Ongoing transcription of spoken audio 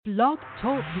Blog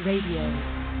Talk Radio.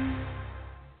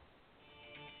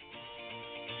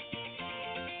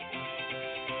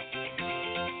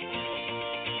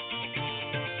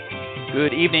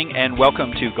 Good evening and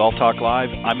welcome to Golf Talk Live.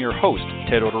 I'm your host,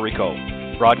 Ted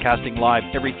Odorico, broadcasting live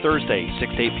every Thursday,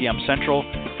 6 to 8 p.m. Central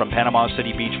from Panama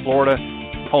City Beach, Florida,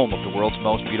 home of the world's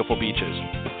most beautiful beaches.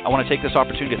 I want to take this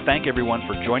opportunity to thank everyone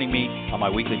for joining me on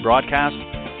my weekly broadcast.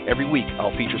 Every week,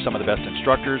 I'll feature some of the best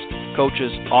instructors,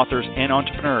 coaches, authors, and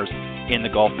entrepreneurs in the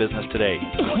golf business today.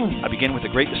 I begin with a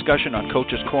great discussion on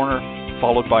Coach's Corner,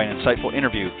 followed by an insightful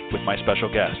interview with my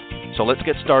special guest. So let's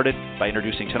get started by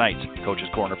introducing tonight's Coach's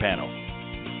Corner panel.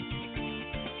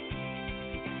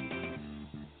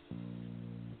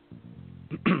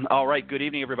 All right, good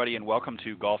evening, everybody, and welcome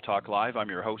to Golf Talk Live. I'm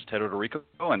your host, Ted Odorico,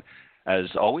 and as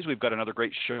always, we've got another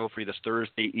great show for you this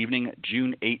Thursday evening,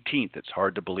 June 18th. It's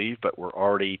hard to believe, but we're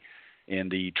already in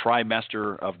the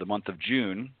trimester of the month of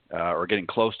June, or getting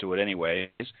close to it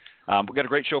anyways. We've got a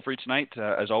great show for you tonight.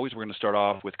 As always, we're going to start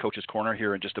off with Coach's Corner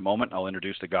here in just a moment. I'll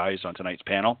introduce the guys on tonight's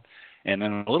panel. And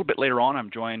then a little bit later on,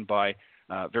 I'm joined by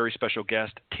a very special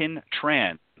guest,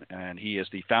 Tran, and he is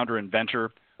the founder and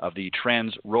inventor of the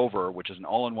Transrover, which is an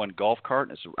all-in-one golf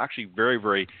cart. It's actually very,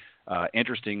 very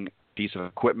interesting piece of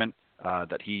equipment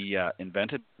that he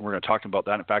invented. We're going to talk about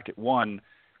that. In fact, it won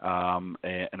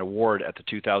an award at the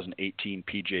 2018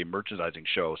 PGA Merchandising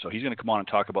Show. So he's going to come on and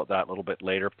talk about that a little bit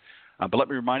later. But let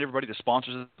me remind everybody, the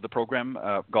sponsors of the program,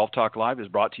 Golf Talk Live, is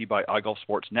brought to you by iGolf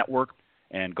Sports Network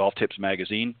and Golf Tips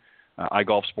Magazine.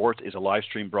 iGolf Sports is a live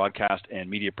stream broadcast and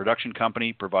media production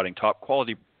company providing top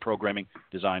quality programming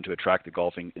designed to attract the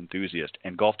golfing enthusiast.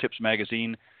 And Golf Tips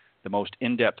Magazine, the most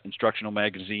in-depth instructional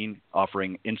magazine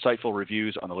offering insightful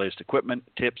reviews on the latest equipment,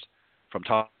 tips from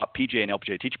top PGA and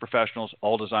LPGA teacher professionals,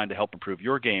 all designed to help improve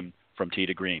your game from tee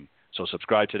to green. So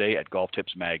subscribe today at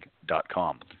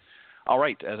golftipsmag.com. All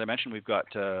right, as I mentioned, we've got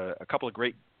a couple of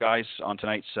great guys on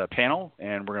tonight's panel,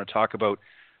 and we're going to talk about,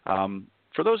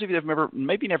 for those of you that have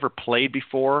maybe never played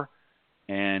before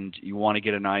and you want to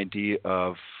get an idea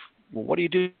of, well, what do you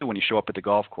do when you show up at the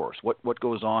golf course? What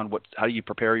goes on? How do you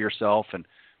prepare yourself? And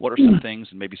what are some things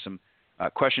and maybe some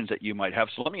questions that you might have?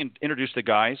 So let me introduce the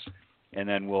guys, and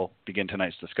then we'll begin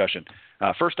tonight's discussion.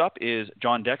 First up is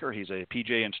John Decker. He's a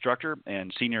PGA instructor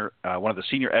and one of the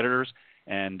senior editors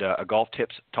and a Golf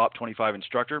Tips Top 25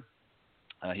 instructor.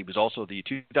 He was also the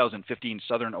 2015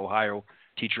 Southern Ohio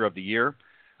Teacher of the Year.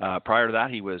 Prior to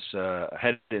that, he was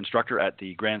head instructor at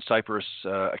the Grand Cypress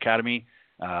Academy,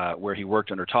 where he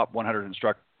worked under top 100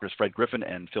 instructors Fred Griffin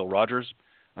and Phil Rogers.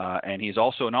 And he's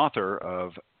also an author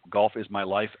of Golf is My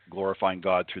Life, Glorifying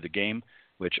God Through the Game,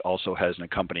 which also has an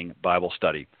accompanying Bible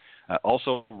study.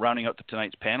 Also rounding out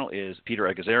tonight's panel is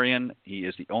Peter Agazarian. He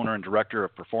is the owner and director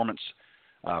of performance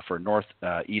for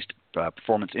Northeast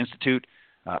Performance Institute,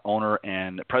 owner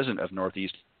and president of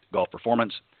Northeast Golf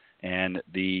Performance, and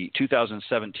the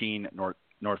 2017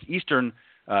 Northeastern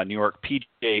New York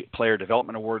PGA Player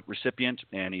Development Award recipient,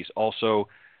 and he's also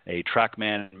a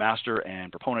TrackMan master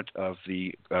and proponent of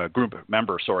the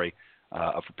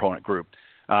proponent group.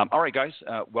 All right, guys,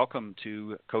 welcome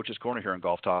to Coach's Corner here on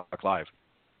Golf Talk Live.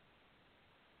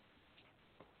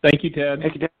 Thank you, Ted.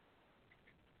 Thank you, Ted.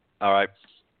 All right,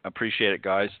 appreciate it,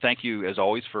 guys. Thank you, as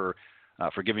always, for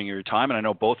giving your time. And I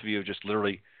know both of you have just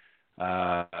literally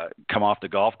come off the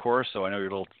golf course, so I know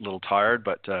you're a little tired,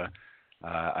 but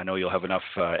I know you'll have enough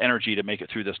energy to make it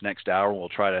through this next hour. We'll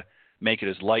try to make it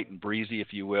as light and breezy, if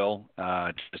you will,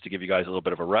 just to give you guys a little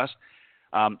bit of a rest.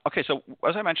 Okay, so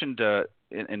as I mentioned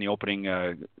in the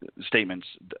opening statements,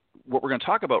 what we're going to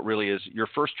talk about really is your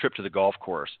first trip to the golf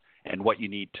course and what you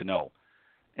need to know.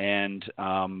 And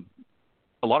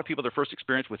a lot of people, their first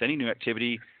experience with any new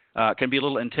activity can be a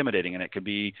little intimidating, and it can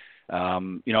be,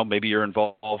 maybe you're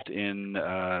involved in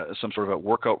some sort of a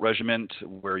workout regimen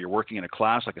where you're working in a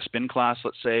class, like a spin class,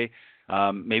 let's say.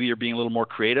 Maybe you're being a little more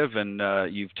creative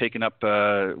and you've taken up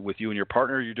with you and your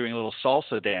partner, you're doing a little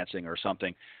salsa dancing or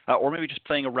something, or maybe just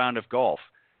playing a round of golf.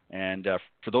 And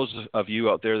for those of you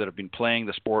out there that have been playing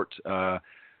the sport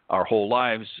our whole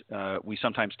lives, we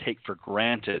sometimes take for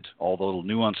granted all the little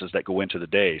nuances that go into the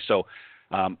day. So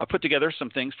I put together some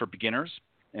things for beginners,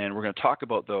 and we're going to talk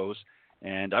about those.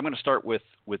 And I'm going to start with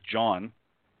John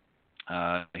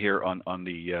here on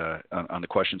the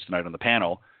questions tonight on the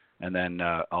panel. And then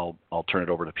I'll turn it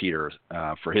over to Peter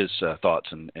for his thoughts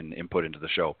and input into the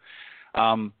show.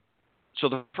 So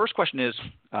the first question is,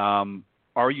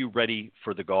 are you ready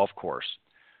for the golf course?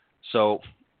 So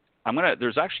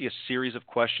there's actually a series of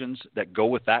questions that go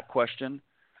with that question.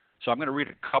 So I'm going to read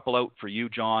a couple out for you,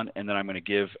 John, and then I'm going to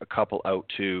give a couple out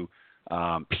to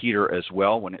Peter as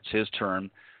well when it's his turn.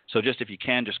 So just if you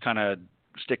can, just kind of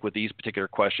stick with these particular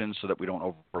questions so that we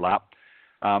don't overlap.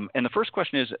 And the first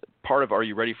question is part of Are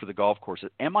You Ready for the Golf Course?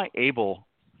 Am I able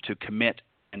to commit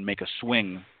and make a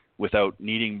swing without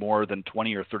needing more than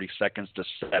 20 or 30 seconds to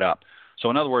set up? So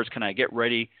in other words, can I get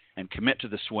ready and commit to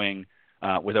the swing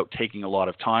without taking a lot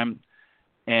of time?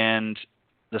 And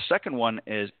the second one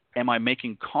is, am I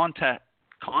making contact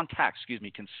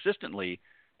consistently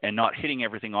and not hitting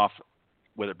everything off,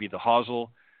 whether it be the hosel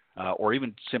or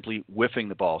even simply whiffing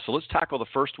the ball? So let's tackle the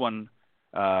first one,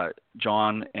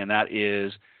 John, and that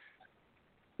is,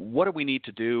 what do we need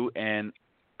to do and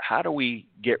how do we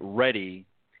get ready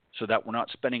so that we're not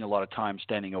spending a lot of time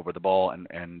standing over the ball,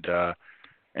 and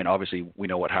obviously we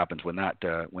know what happens when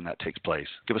that takes place.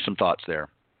 Give us some thoughts there.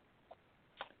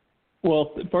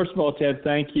 Well, first of all, Ted,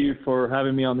 thank you for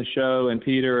having me on the show, and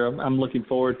Peter, I'm looking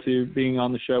forward to being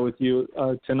on the show with you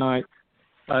tonight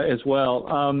as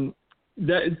well.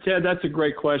 Ted, that's a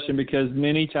great question, because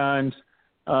many times,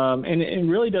 and it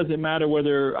really doesn't matter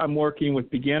whether I'm working with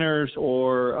beginners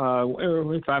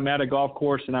or if I'm at a golf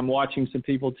course and I'm watching some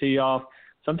people tee off.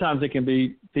 Sometimes it can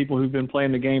be people who've been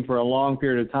playing the game for a long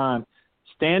period of time.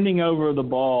 Standing over the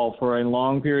ball for a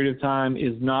long period of time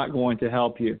is not going to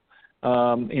help you.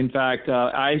 In fact,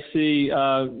 I see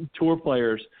tour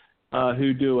players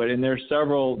who do it, and there's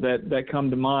several that come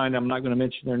to mind. I'm not going to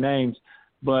mention their names,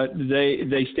 but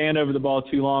they stand over the ball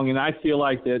too long, and I feel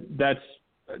like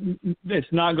it's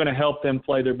not going to help them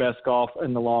play their best golf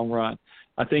in the long run.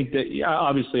 I think that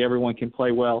obviously everyone can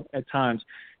play well at times,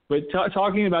 but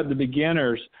talking about the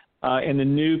beginners and the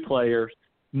new players,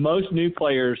 most new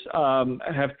players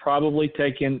have probably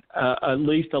taken at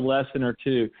least a lesson or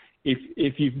two.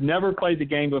 If you've never played the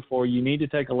game before, you need to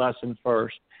take a lesson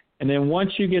first. And then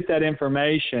once you get that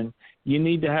information, you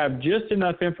need to have just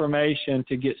enough information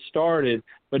to get started,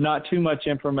 but not too much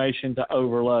information to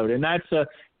overload. And that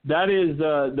is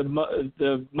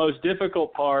the most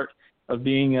difficult part of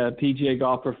being a PGA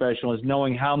golf professional, is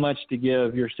knowing how much to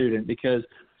give your student, because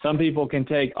some people can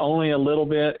take only a little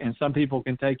bit and some people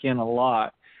can take in a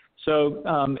lot. So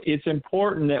it's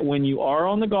important that when you are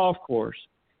on the golf course,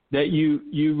 that you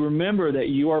remember that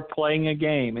you are playing a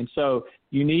game. And so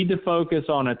you need to focus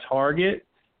on a target.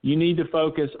 You need to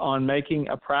focus on making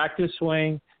a practice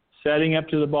swing, setting up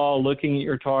to the ball, looking at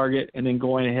your target, and then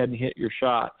going ahead and hit your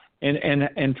shot.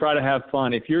 And try to have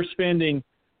fun. If you're spending,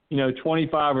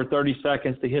 25 or 30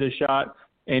 seconds to hit a shot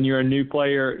and you're a new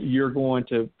player, you're going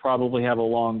to probably have a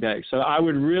long day. So I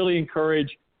would really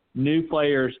encourage new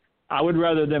players. I would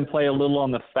rather them play a little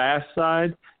on the fast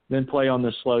side than play on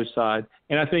the slow side.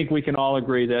 And I think we can all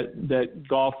agree that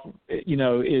golf,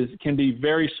 can be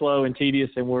very slow and tedious,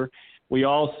 and we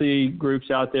all see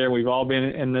groups out there. We've all been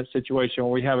in that situation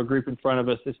where we have a group in front of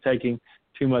us that's taking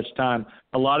too much time.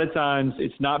 A lot of times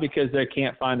it's not because they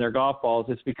can't find their golf balls,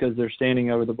 it's because they're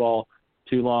standing over the ball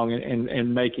too long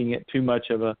and making it too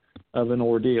much of an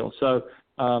ordeal. So,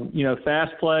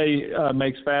 fast play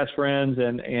makes fast friends,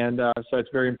 and so it's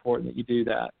very important that you do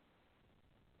that.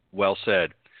 Well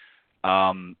said.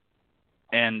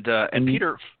 And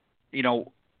Peter,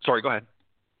 sorry, go ahead.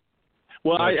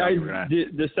 Well,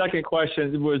 the second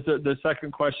question was the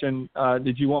second question.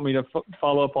 Did you want me to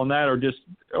follow up on that, or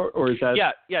is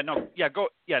that?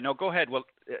 Go ahead. Well,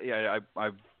 I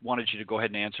wanted you to go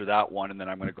ahead and answer that one, and then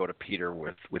I'm going to go to Peter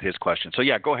with his question. So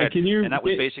go ahead. And that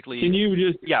was basically. Can you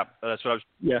just? Yeah, that's what I was.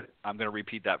 Yeah. I'm going to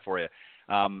repeat that for you.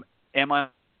 Am I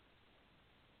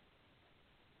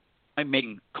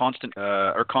making constant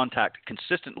or contact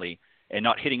consistently and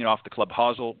not hitting it off the club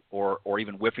hosel or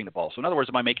even whiffing the ball? So in other words,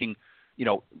 am I making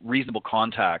reasonable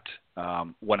contact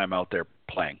when I'm out there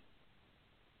playing?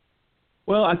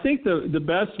 Well, I think the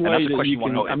best way that's the that question you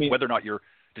can, want to know, whether or not you're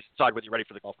decide whether you're ready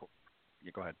for the golf course.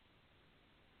 Go ahead.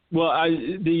 Well,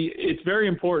 it's very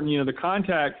important. The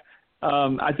contact.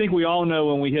 I think we all know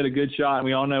when we hit a good shot, and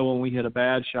we all know when we hit a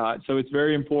bad shot. So it's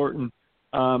very important.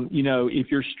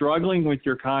 If you're struggling with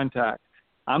your contact,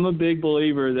 I'm a big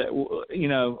believer that,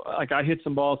 like I hit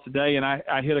some balls today and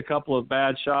I hit a couple of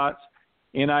bad shots,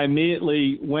 and I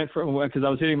immediately because I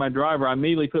was hitting my driver, I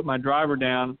immediately put my driver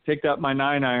down, picked up my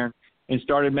 9-iron, and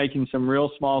started making some real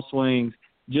small swings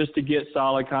just to get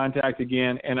solid contact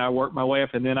again, and I worked my way up,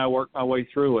 and then I worked my way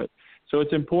through it. So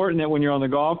it's important that when you're on the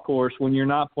golf course, when you're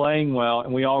not playing well,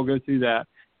 and we all go through that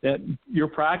your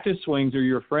practice swings are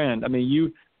your friend. I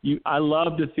mean, I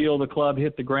love to feel the club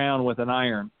hit the ground with an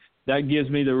iron. That gives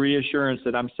me the reassurance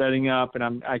that I'm setting up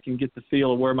and I can get the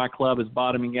feel of where my club is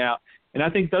bottoming out. And I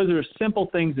think those are simple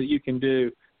things that you can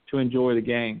do to enjoy the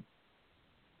game.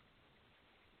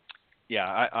 Yeah,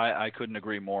 I couldn't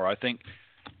agree more. I think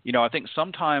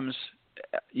sometimes,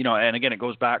 and again, it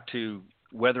goes back to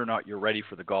whether or not you're ready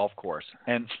for the golf course.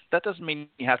 And that doesn't mean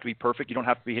you have to be perfect. You don't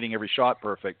have to be hitting every shot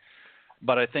perfect.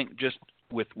 But I think just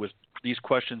with these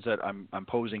questions that I'm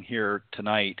posing here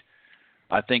tonight,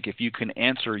 I think if you can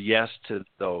answer yes to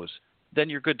those, then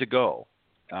you're good to go.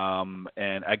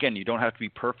 And again, you don't have to be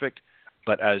perfect,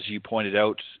 but as you pointed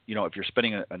out, if you're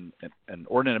spending an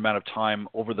inordinate amount of time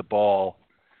over the ball,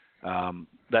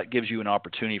 that gives you an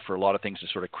opportunity for a lot of things to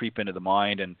sort of creep into the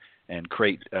mind and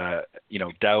create,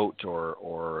 doubt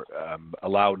or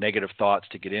allow negative thoughts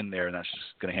to get in there, and that's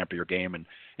just going to hamper your game.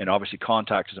 And obviously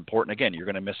contact is important. Again, you're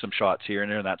going to miss some shots here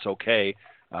and there, and that's okay.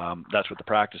 That's what the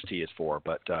practice tee is for.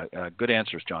 But good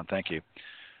answers, John. Thank you.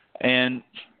 And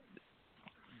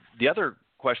the other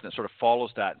question that sort of follows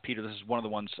that, Peter, this is one of the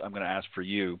ones I'm going to ask for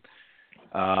you.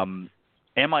 Am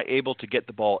I able to get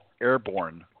the ball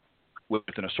airborne with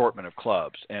an assortment of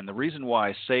clubs? And the reason why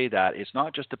I say that, it's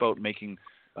not just about making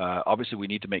obviously we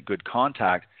need to make good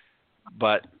contact,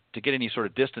 but to get any sort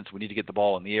of distance, we need to get the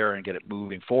ball in the air and get it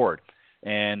moving forward.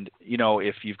 And,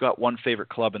 if you've got one favorite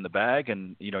club in the bag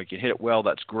and, you can hit it well,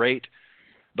 that's great,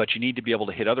 but you need to be able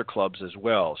to hit other clubs as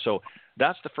well. So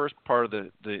that's the first part of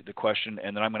the question,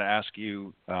 and then I'm going to ask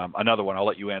you another one. I'll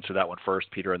let you answer that one first,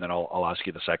 Peter, and then I'll ask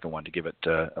you the second one to give it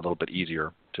a little bit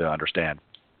easier to understand.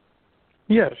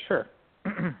 Yeah, sure.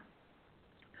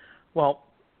 Well,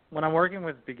 when I'm working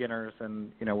with beginners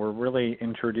and, we're really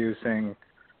introducing,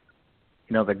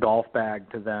 the golf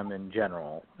bag to them in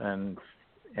general, and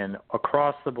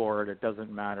across the board, it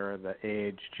doesn't matter the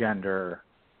age, gender,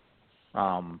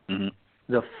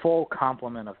 the full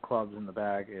complement of clubs in the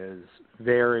bag is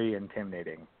very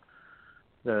intimidating.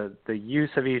 The use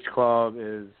of each club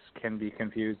can be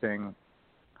confusing.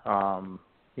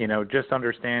 Just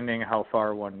understanding how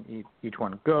far each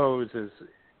one goes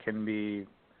can be,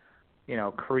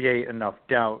 create enough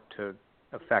doubt to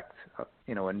affect,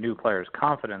 a new player's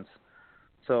confidence.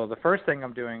 So the first thing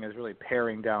I'm doing is really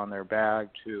paring down their bag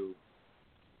to,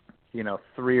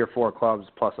 3 or 4 clubs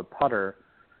plus a putter.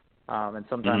 And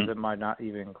sometimes it might not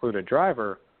even include a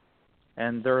driver.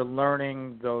 And they're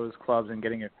learning those clubs and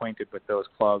getting acquainted with those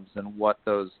clubs and what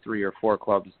those 3 or 4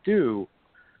 clubs do.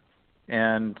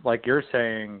 And like you're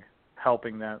saying,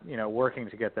 helping them, working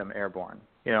to get them airborne.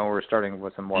 We're starting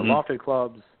with some more lofted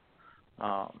clubs,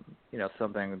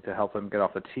 something to help them get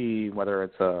off the tee, whether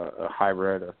it's a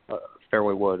hybrid, a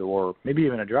fairway wood, or maybe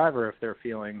even a driver if they're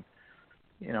feeling,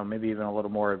 maybe even a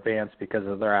little more advanced because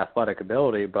of their athletic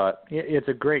ability. But it's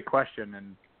a great question,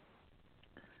 and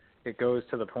it goes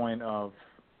to the point of,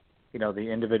 the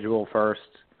individual first,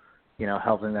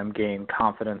 helping them gain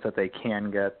confidence that they can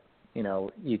get,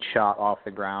 each shot off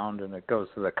the ground, and it goes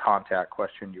to the contact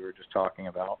question you were just talking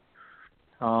about.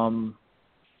 I'm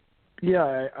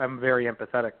very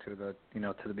empathetic to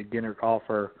the beginner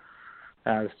golfer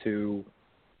as to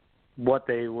what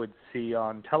they would see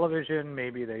on television.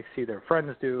 Maybe they see their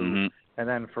friends do, and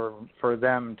then for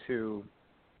them to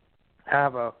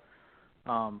have a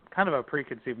kind of a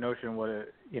preconceived notion what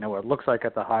it looks like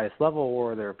at the highest level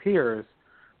or their peers,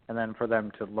 and then for them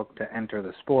to look to enter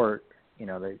the sport,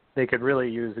 they could really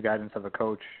use the guidance of a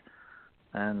coach,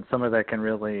 and some of that can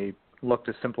really look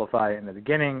to simplify it in the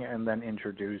beginning and then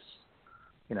introduce,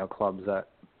 clubs that,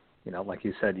 like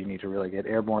you said, you need to really get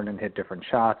airborne and hit different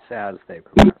shots as they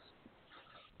progress.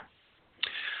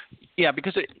 Yeah,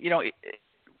 because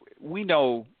we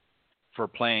know from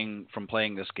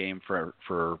playing this game for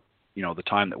the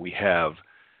time that we have,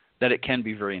 that it can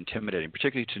be very intimidating,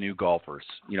 particularly to new golfers.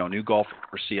 New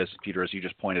golfers see, as Peter, as you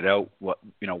just pointed out, what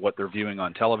they're viewing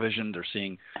on television. They're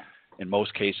seeing, in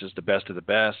most cases, the best of the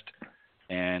best,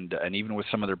 and even with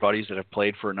some of their buddies that have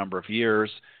played for a number of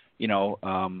years,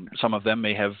 some of them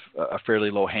may have a fairly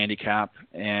low handicap,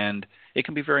 and it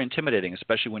can be very intimidating,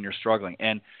 especially when you're struggling.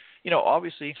 And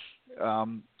obviously,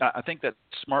 I think that's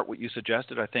smart what you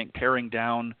suggested. I think paring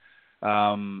down,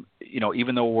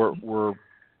 even though we're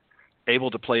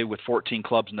able to play with 14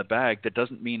 clubs in the bag, that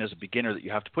doesn't mean as a beginner that you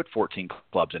have to put 14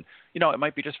 clubs in. It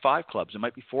might be just 5 clubs. It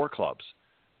might be 4 clubs.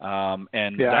 And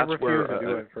I that's refuse to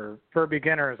do it for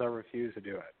beginners. I refuse to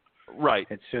do it. Right.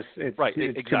 It's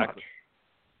exactly. Too much.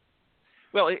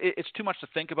 Well, it's too much to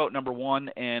think about, number one,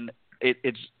 and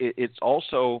it's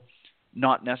also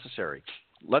not necessary.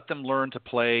 Let them learn to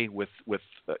play with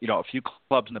a few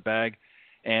clubs in the bag,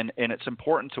 and it's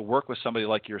important to work with somebody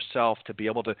like yourself to be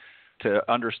able to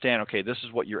understand, okay, this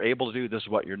is what you're able to do, this is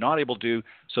what you're not able to do.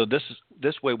 So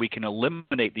this way we can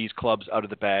eliminate these clubs out of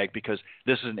the bag because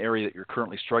this is an area that you're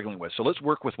currently struggling with. So let's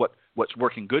work with what's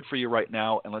working good for you right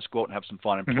now, and let's go out and have some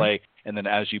fun and play. And then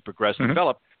as you progress and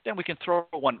develop, then we can throw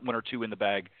one or two in the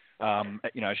bag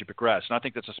as you progress. And I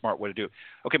think that's a smart way to do it.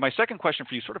 Okay, my second question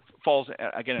for you sort of falls,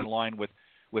 again, in line with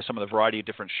some of the variety of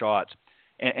different shots.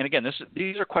 And again,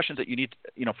 these are questions that you need,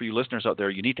 for you listeners out there,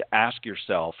 you need to ask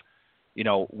yourself,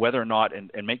 whether or not,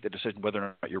 and make the decision whether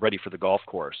or not you're ready for the golf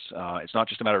course. It's not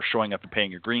just a matter of showing up and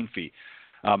paying your green fee.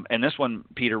 And this one,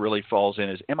 Peter, really falls in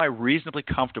is, am I reasonably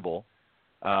comfortable,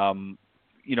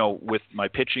 with my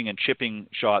pitching and chipping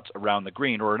shots around the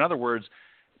green? Or in other words,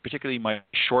 particularly my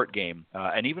short game,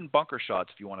 and even bunker shots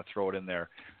if you want to throw it in there.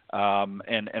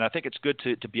 And I think it's good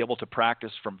to be able to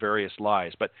practice from various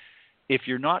lies. But if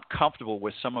you're not comfortable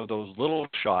with some of those little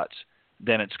shots,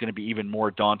 then it's going to be even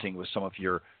more daunting with some of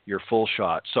your full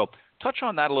shots. So touch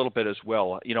on that a little bit as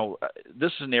well.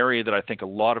 This is an area that I think a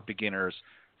lot of beginners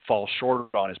fall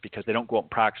short on, is because they don't go out and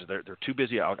practice. They're too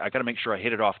busy. I got to make sure I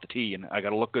hit it off the tee, and I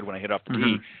got to look good when I hit off the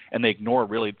tee, and they ignore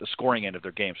really the scoring end of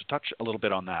their game. So touch a little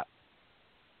bit on that.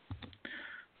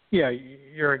 Yeah,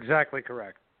 you're exactly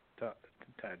correct,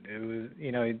 Ted. It was,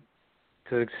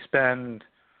 to spend,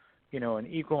 an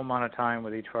equal amount of time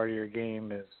with each part of your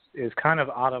game is kind of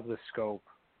out of the scope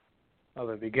of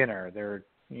a beginner.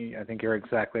 I think you're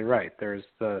exactly right. There's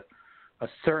a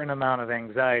certain amount of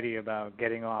anxiety about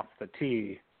getting off the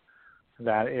tee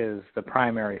that is the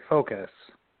primary focus.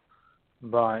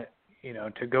 But,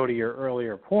 to go to your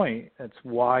earlier point, that's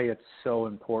why it's so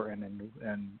important,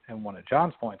 and one of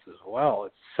John's points as well,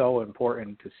 it's so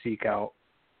important to seek out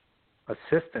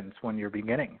assistance when you're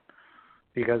beginning.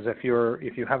 Because if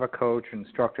you have a coach,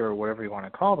 instructor, or whatever you want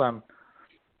to call them,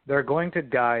 they're going to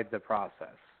guide the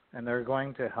process, and they're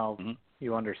going to help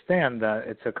you understand that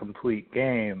it's a complete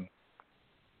game,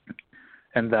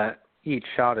 and that each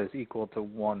shot is equal to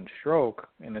one stroke,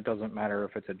 and it doesn't matter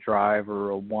if it's a drive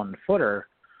or a 1-footer.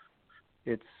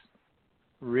 It's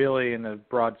really, in the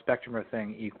broad spectrum of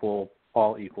thing,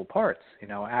 all equal parts.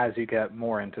 As you get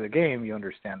more into the game, you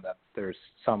understand that there's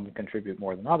some contribute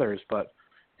more than others, but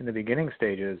in the beginning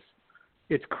stages,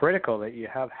 it's critical that you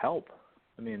have help.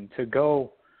 I mean, to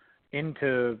go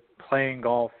into playing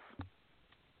golf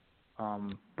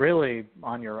really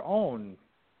on your own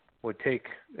would take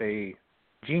a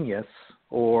genius,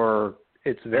 or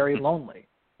it's very lonely.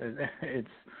 It's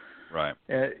right.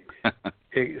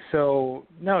 So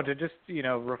no, to just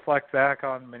reflect back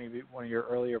on one of your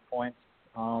earlier points.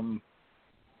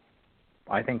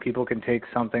 I think people can take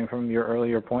something from your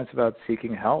earlier points about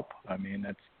seeking help. I mean,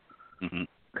 it's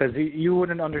because you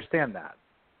wouldn't understand that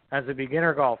as a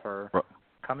beginner golfer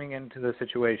coming into the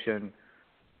situation.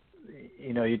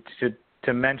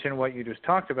 To mention what you just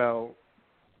talked about,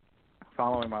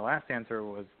 following my last answer,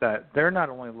 was that they're not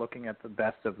only looking at the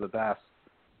best of the best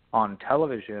on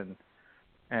television,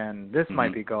 and this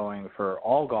might be going for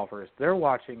all golfers, they're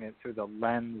watching it through the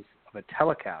lens of a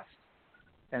telecast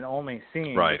and only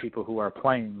seeing the people who are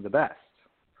playing the best.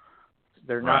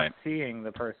 They're not seeing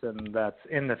the person that's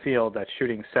in the field that's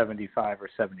shooting 75 or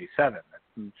 77.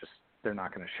 They're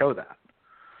not going to show that.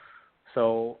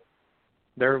 So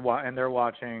they're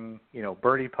watching,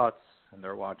 birdie putts, and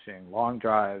they're watching long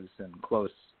drives and close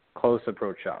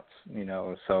approach shots.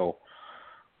 So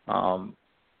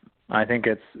I think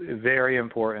it's very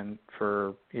important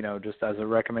for, just as a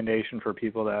recommendation for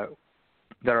people that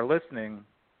are listening,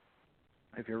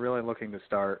 if you're really looking to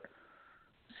start,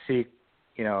 seek,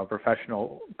 a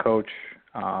professional coach.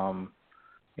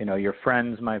 Your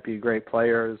friends might be great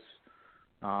players.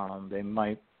 They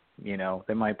might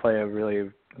play a really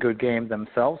good game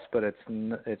themselves, but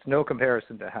it's no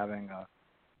comparison to having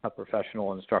a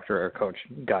professional instructor or coach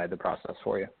guide the process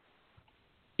for you.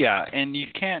 Yeah, and you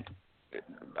can't.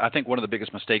 I think one of the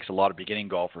biggest mistakes a lot of beginning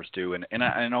golfers do, and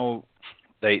I know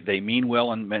they mean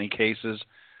well in many cases,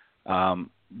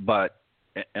 but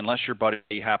unless your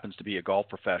buddy happens to be a golf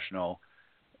professional,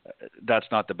 that's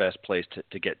not the best place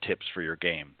to get tips for your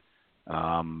game.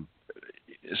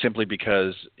 Simply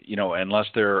because, unless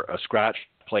they're a scratch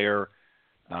player,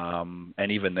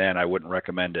 and even then I wouldn't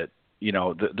recommend it,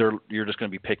 you're just going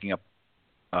to be picking up,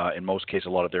 in most cases,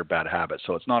 a lot of their bad habits.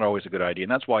 So it's not always a good idea.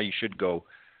 And that's why you should go,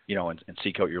 and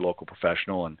seek out your local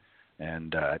professional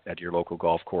and at your local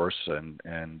golf course and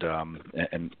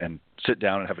sit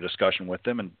down and have a discussion with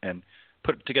them and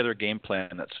put together a game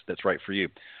plan that's right for you.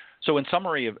 So in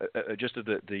summary of just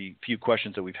the few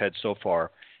questions that we've had so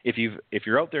far, if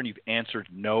you're out there and you've answered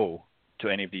no to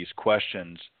any of these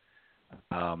questions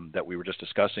that we were just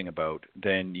discussing about,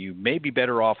 then you may be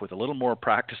better off with a little more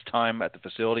practice time at the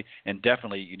facility, and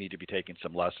definitely you need to be taking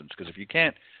some lessons, because if you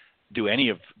can't do any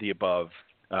of the above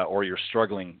or you're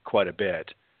struggling quite a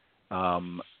bit,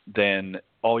 then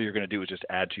all you're going to do is just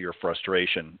add to your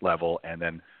frustration level, and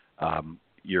then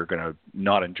you're going to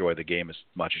not enjoy the game as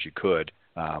much as you could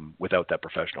without that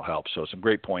professional help. So some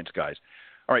great points, guys.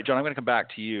 All right, John, I'm going to come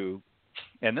back to you.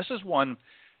 And this is one,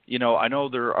 I know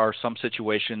there are some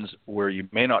situations where you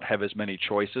may not have as many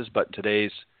choices, but in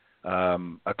today's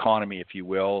economy, if you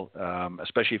will,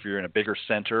 especially if you're in a bigger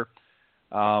center,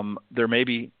 there may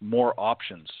be more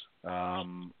options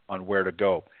on where to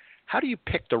go. How do you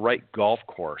pick the right golf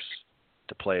course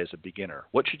to play as a beginner?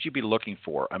 What should you be looking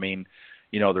for? I mean,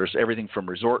 there's everything from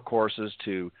resort courses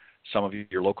to some of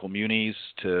your local munis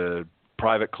to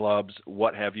private clubs,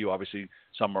 what have you. Obviously,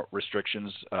 some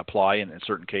restrictions apply in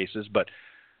certain cases. But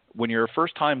when you're a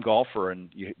first-time golfer and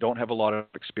you don't have a lot of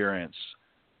experience,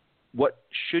 what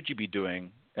should you be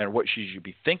doing and what should you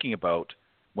be thinking about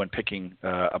when picking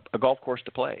a golf course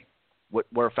to play? What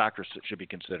are factors that should be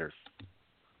considered?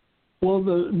 Well,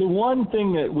 the one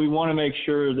thing that we want to make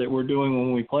sure that we're doing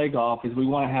when we play golf is we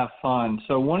want to have fun.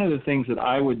 So one of the things that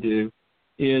I would do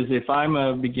is if I'm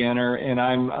a beginner and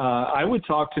I would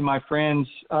talk to my friends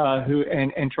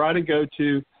and try to go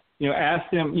to, ask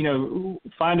them,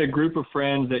 find a group of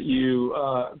friends that you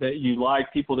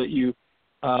like, people that you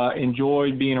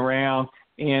enjoy being around,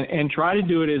 and try to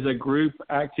do it as a group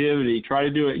activity. Try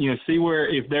to do it, see where,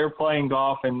 if they're playing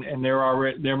golf and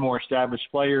they're more established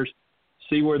players,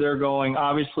 see where they're going.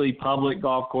 Obviously, public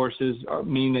golf courses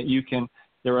mean that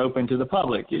they're open to the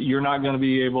public. You're not going to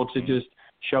be able to just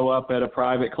show up at a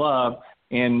private club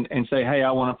and say, hey,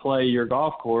 I want to play your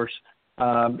golf course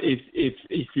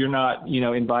if you're not,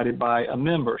 invited by a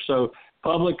member. So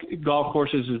public golf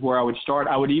courses is where I would start.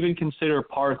 I would even consider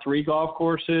par 3 golf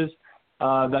courses.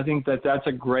 I think that's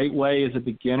a great way as a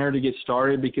beginner to get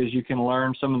started because you can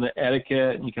learn some of the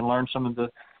etiquette and you can learn some of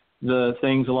the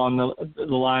things along the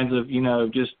lines of,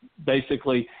 just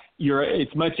basically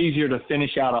it's much easier to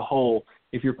finish out a hole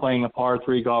if you're playing a par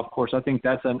 3 golf course. I think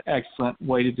that's an excellent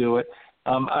way to do it.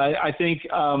 I think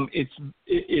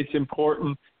it's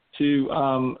important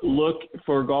to look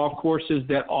for golf courses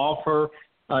that offer,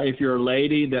 if you're a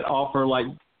lady, that offer like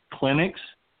clinics.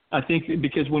 I think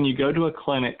because when you go to a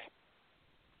clinic,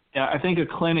 I think a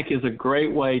clinic is a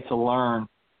great way to learn,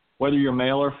 whether you're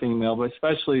male or female, but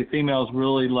especially females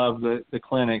really love the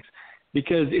clinics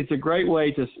because it's a great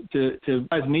way to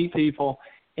meet people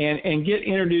and get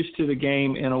introduced to the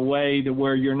game in a way to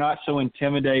where you're not so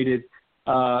intimidated,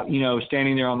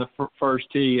 standing there on the first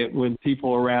tee with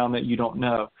people around that you don't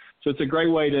know. So it's a great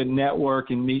way to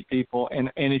network and meet people. And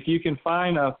if you can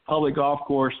find a public golf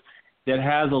course that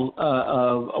has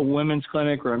a women's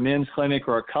clinic or a men's clinic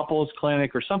or a couples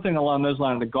clinic or something along those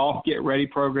lines, the Golf Get Ready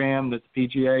program that the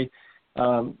PGA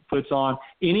puts on,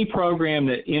 any program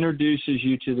that introduces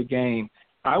you to the game,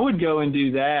 I would go and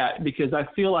do that because I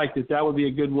feel like that would be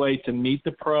a good way to meet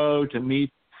the pro, to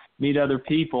meet other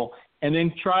people, and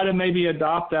then try to maybe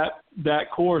adopt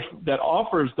that course that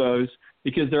offers those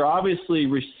because they're obviously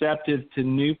receptive to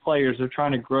new players. They're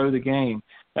trying to grow the game.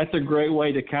 That's a great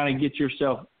way to kind of get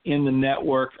yourself in the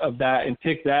network of that and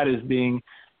pick that as being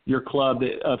your club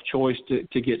of choice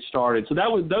to get started. So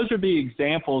those would be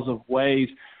examples of ways,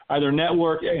 either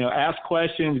network, ask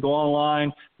questions, go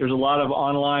online. There's a lot of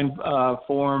online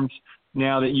forums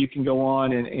now that you can go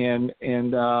on and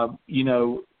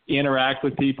interact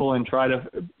with people and try to,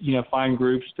 find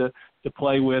groups to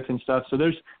play with and stuff. So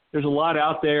there's a lot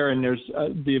out there and there's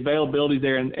the availability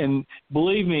there. And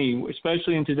believe me,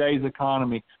 especially in today's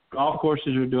economy, golf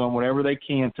courses are doing whatever they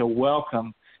can to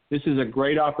welcome. This is a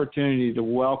great opportunity to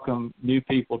welcome new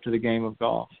people to the game of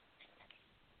golf.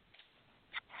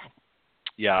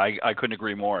 Yeah, I couldn't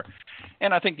agree more.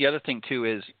 And I think the other thing, too,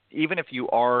 is even if you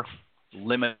are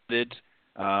limited,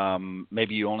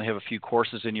 maybe you only have a few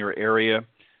courses in your area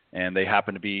and they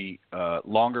happen to be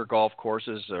longer golf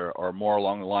courses or more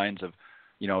along the lines of,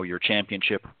 your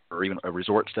championship or even a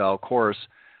resort-style course,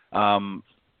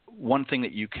 one thing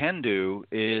that you can do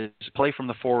is play from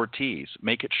the forward tees.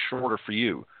 Make it shorter for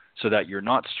you so that you're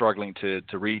not struggling to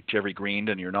reach every green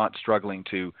and you're not struggling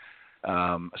to,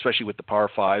 especially with the par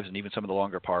 5s and even some of the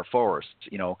longer par 4s,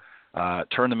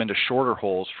 turn them into shorter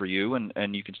holes for you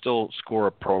and you can still score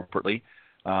appropriately.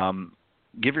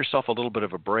 Give yourself a little bit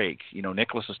of a break.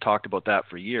 Nicholas has talked about that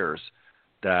for years,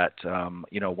 that,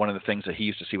 one of the things that he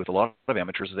used to see with a lot of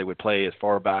amateurs is they would play as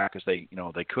far back as they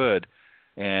could,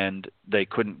 and they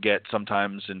couldn't get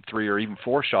sometimes in 3 or even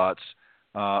 4 shots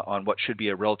on what should be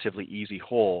a relatively easy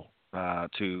hole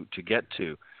to get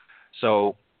to.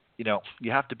 So,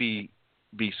 you have to be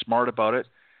smart about it.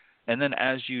 And then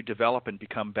as you develop and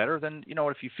become better, then,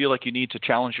 if you feel like you need to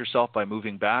challenge yourself by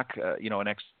moving back, an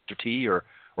extra tee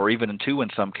or even in 2 in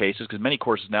some cases, because many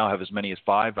courses now have as many as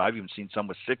 5. I've even seen some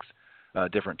with 6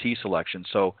 different tee selections.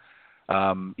 So,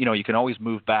 you can always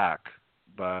move back.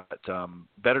 but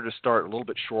better to start a little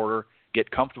bit shorter, get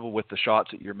comfortable with the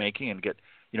shots that you're making, and get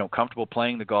comfortable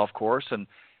playing the golf course, and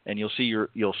you'll see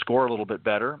you'll score a little bit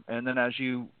better. And then as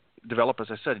you develop, as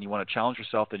I said, and you want to challenge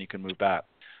yourself, then you can move back.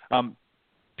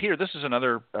 Peter, this is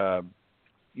another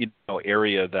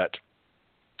area that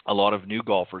a lot of new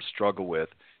golfers struggle with,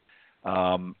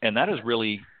 and that is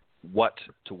really what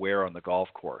to wear on the golf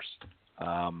course.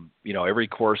 Every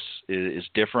course is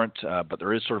different, but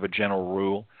there is sort of a general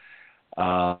rule.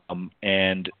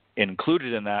 And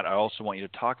included in that, I also want you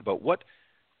to talk about what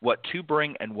to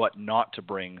bring and what not to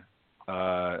bring,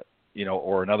 or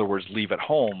in other words, leave at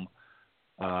home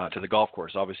to the golf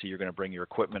course. Obviously, you're going to bring your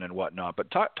equipment and whatnot,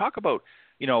 but talk about,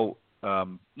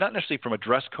 not necessarily from a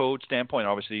dress code standpoint.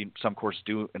 Obviously, some courses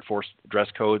do enforce dress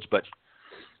codes, but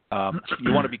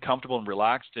you want to be comfortable and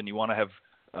relaxed, and you want to have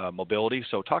mobility.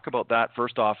 So talk about that.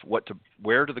 First off, what to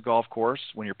wear to the golf course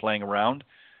when you're playing around,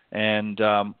 and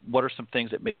what are some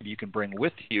things that maybe you can bring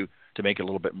with you to make it a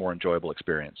little bit more enjoyable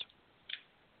experience?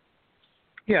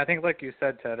 Yeah, I think like you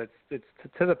said, Ted, it's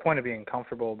to the point of being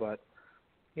comfortable, but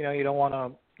you don't want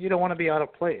to be out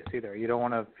of place either. You don't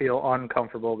want to feel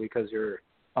uncomfortable because you're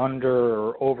under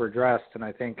or overdressed. And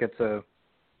I think if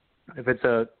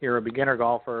you're a beginner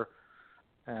golfer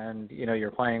and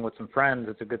you're playing with some friends,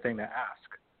 it's a good thing to ask.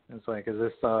 It's like, is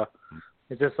this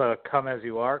a come as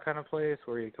you are kind of place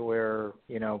where you can wear,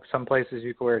 some places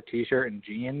you can wear a t-shirt and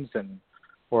jeans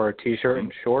or a t-shirt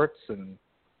and shorts, and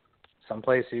some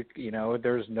place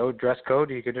there's no dress code.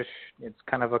 You could it's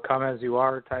kind of a come as you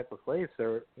are type of place,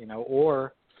 or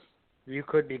you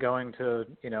could be going to,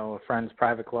 a friend's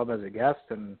private club as a guest,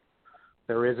 and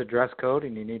there is a dress code,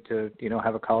 and you need to,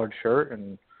 have a collared shirt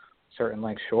and certain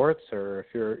length shorts, or if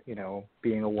you're,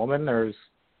 being a woman, there's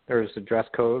a dress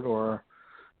code, or,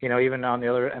 even on the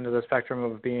other end of the spectrum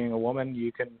of being a woman,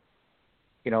 you can,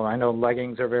 I know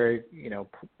leggings are very,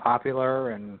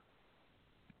 popular, and,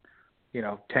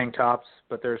 tank tops,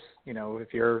 but there's,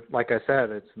 if you're, like I said,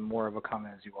 it's more of a come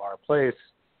as you are place.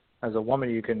 As a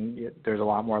woman, there's a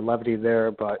lot more levity there,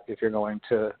 but if you're going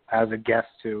to, as a guest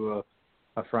to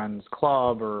a friend's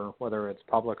club, or whether it's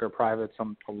public or private,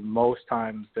 most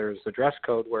times there's a dress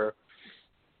code where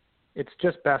it's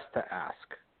just best to ask.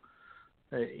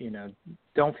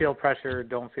 Don't feel pressured.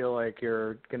 Don't feel like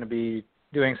you're going to be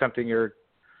doing something you're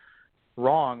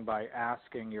wrong by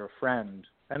asking your friend.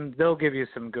 And they'll give you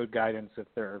some good guidance if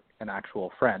they're an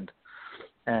actual friend.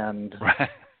 And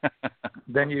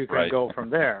then you can go from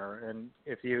there. And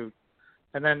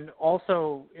then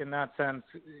also in that sense,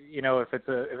 if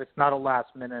it's not a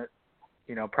last minute,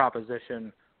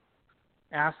 proposition,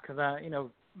 ask that,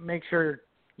 make sure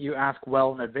you ask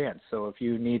well in advance. So if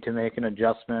you need to make an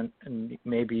adjustment and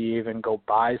maybe even go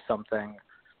buy something,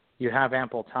 you have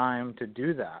ample time to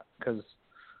do that. Because,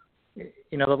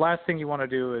 the last thing you want to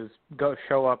do is go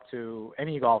show up to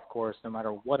any golf course, no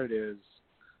matter what it is,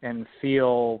 and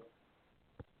feel,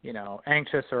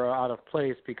 anxious or out of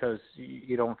place because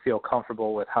you don't feel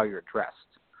comfortable with how you're dressed.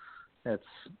 It's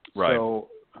right. So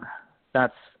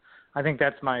I think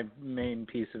that's my main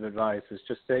piece of advice, is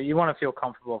just that you want to feel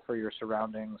comfortable for your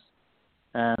surroundings.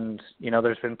 And,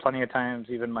 there's been plenty of times,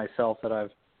 even myself, that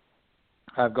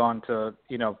I've gone to,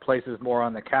 places more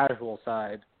on the casual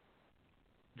side,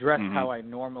 dressed how I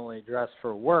normally dress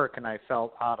for work, and I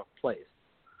felt out of place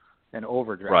and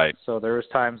overdressed. Right. So there was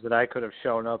times that I could have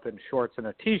shown up in shorts and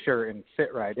a t-shirt and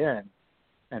fit right in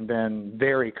and been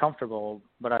very comfortable,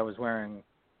 but I was wearing,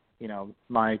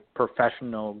 my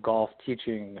professional golf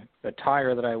teaching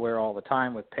attire that I wear all the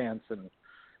time with pants and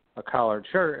a collared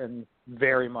shirt, and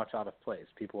very much out of place.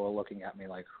 People were looking at me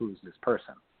like, who's this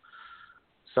person?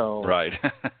 So right.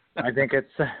 I think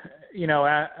it's,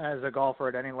 as a golfer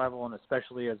at any level, and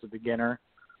especially as a beginner,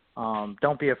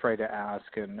 don't be afraid to ask,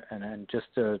 and just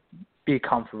to be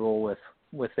comfortable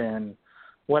within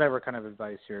whatever kind of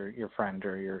advice your friend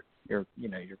or your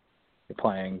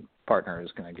playing partner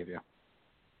is going to give you.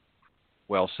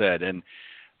 Well said. And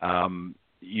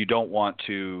you don't want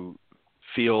to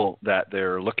feel that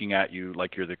they're looking at you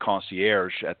like you're the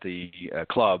concierge at the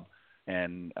club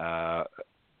and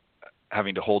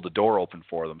having to hold the door open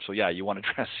for them. So yeah, you want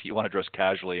to dress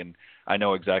casually, and I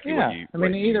know exactly what you.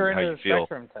 Either end of the feel.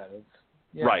 spectrum, Ted.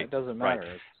 Right. It doesn't matter.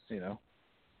 Right. It's,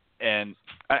 And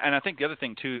I think the other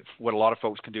thing too, what a lot of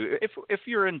folks can do, if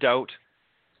you're in doubt,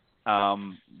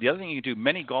 the other thing you can do,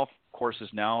 many golf courses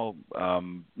now,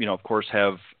 of course,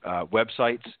 have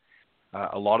websites.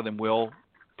 A lot of them will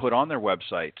put on their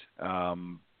website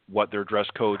what their dress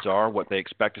codes are, what they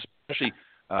expect, especially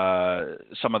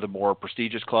some of the more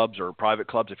prestigious clubs or private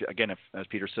clubs. If as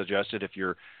Peter suggested, if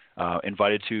you're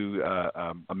invited to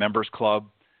a members club,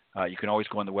 you can always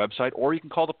go on the website, or you can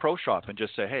call the pro shop and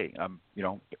just say, hey, I'm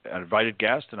an invited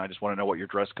guest, and I just want to know what your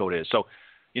dress code is. So,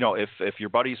 if your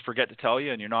buddies forget to tell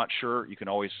you and you're not sure, you can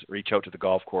always reach out to the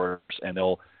golf course, and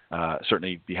they'll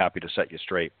certainly be happy to set you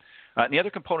straight. And the other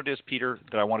component is, Peter,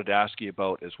 that I wanted to ask you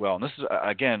about as well. And this is,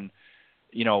 again,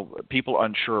 people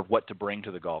unsure of what to bring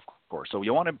to the golf course. So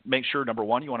you want to make sure, number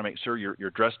one, you want to make sure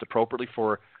you're dressed appropriately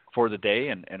for the day.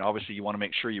 And obviously you want to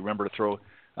make sure you remember to throw,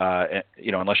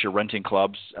 unless you're renting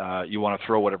clubs, you want to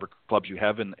throw whatever clubs you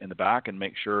have in the back and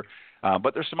make sure.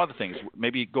 But there's some other things.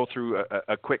 Maybe go through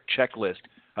a quick checklist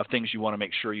of things you want to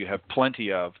make sure you have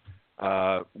plenty of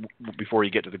before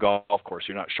you get to the golf course.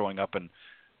 You're not showing up and,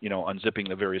 unzipping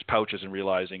the various pouches and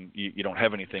realizing you don't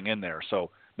have anything in there. So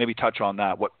maybe touch on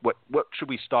that. What should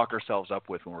we stock ourselves up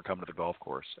with when we're coming to the golf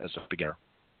course as a beginner?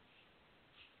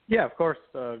 Yeah, of course,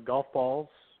 golf balls,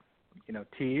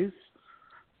 tees.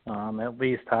 At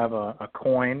least have a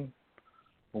coin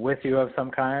with you of some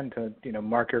kind to,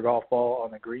 mark your golf ball on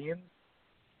the green.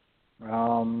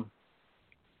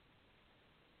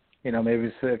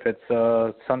 Maybe if it's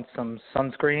some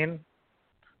sunscreen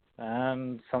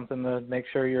and something to make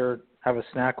sure you have a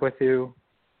snack with you,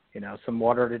 some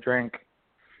water to drink.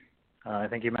 I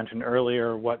think you mentioned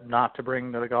earlier what not to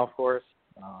bring to the golf course.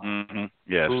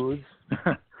 Yes. Booze.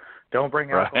 Don't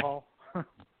bring alcohol.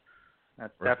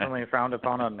 That's definitely frowned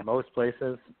upon on most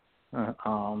places.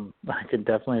 I can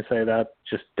definitely say that.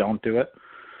 Just don't do it.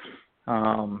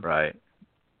 Right.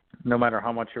 No matter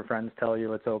how much your friends tell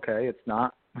you it's okay, it's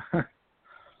not.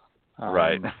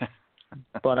 Right.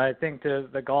 But I think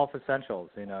the golf essentials,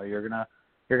 you're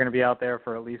gonna be out there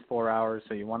for at least 4 hours,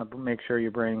 so you want to make sure you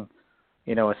bring,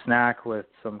 a snack with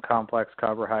some complex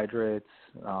carbohydrates,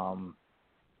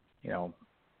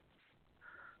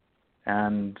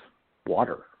 and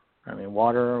water.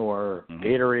 Water or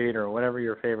Gatorade or whatever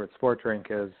your favorite sport drink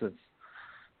is.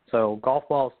 So golf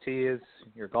balls, tees,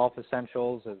 your golf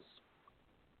essentials is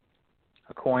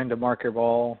a coin to mark your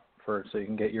ball so you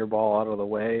can get your ball out of the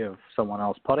way of someone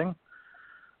else putting,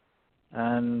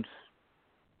 and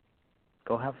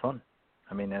go have fun.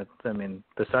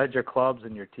 Besides your clubs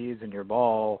and your tees and your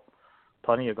ball,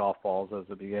 plenty of golf balls as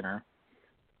a beginner.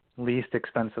 Least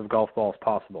expensive golf balls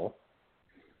possible.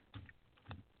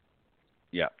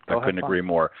 Yeah, I couldn't agree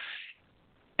more.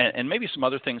 And maybe some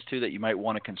other things, too, that you might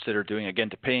want to consider doing. Again,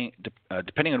 depending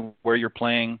on where you're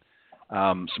playing,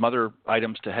 some other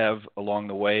items to have along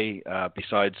the way,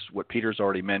 besides what Peter's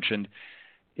already mentioned,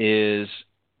 is,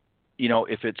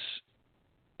 if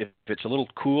it's a little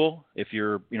cool, if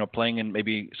you're, playing in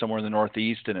maybe somewhere in the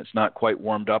Northeast and it's not quite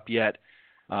warmed up yet,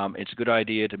 it's a good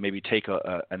idea to maybe take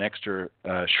an extra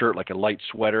shirt, like a light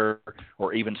sweater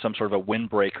or even some sort of a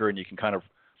windbreaker, and you can kind of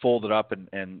fold it up,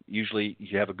 and usually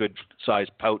you have a good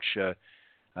sized pouch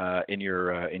in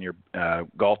your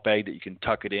golf bag that you can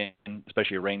tuck it in,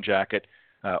 especially a rain jacket,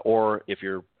 or if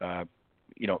you're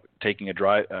taking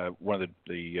one of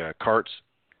the carts,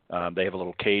 they have a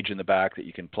little cage in the back that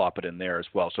you can plop it in there as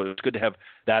well. So it's good to have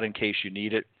that in case you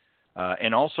need it,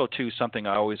 and also too, something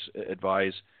I always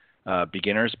advise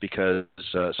beginners, because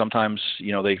sometimes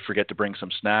they forget to bring some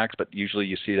snacks, but usually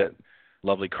you see that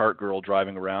lovely cart girl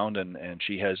driving around, and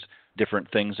she has different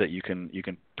things that you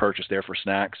can purchase there for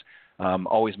snacks.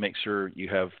 Always make sure you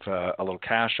have a little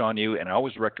cash on you, and I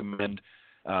always recommend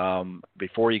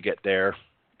before you get there,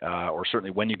 or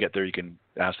certainly when you get there, you can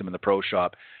ask them in the pro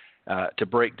shop to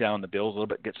break down the bills a little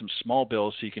bit, get some small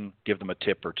bills so you can give them a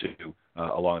tip or two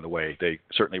along the way. They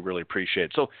certainly really appreciate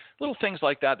it. So little things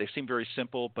like that, they seem very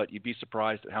simple, but you'd be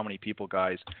surprised at how many people,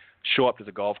 guys, show up to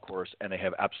the golf course and they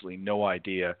have absolutely no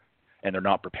idea and they're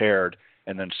not prepared,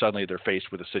 and then suddenly they're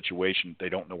faced with a situation they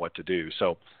don't know what to do.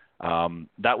 So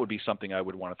that would be something I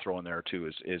would want to throw in there too,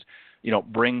 is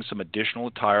bring some additional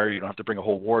attire. You don't have to bring a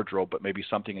whole wardrobe, but maybe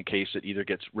something in case it either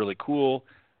gets really cool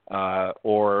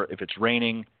or if it's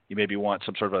raining, you maybe want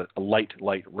some sort of a light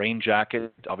rain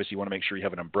jacket. Obviously, you want to make sure you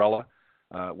have an umbrella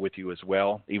with you as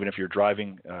well. Even if you're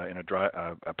driving in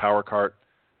a power cart,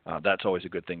 that's always a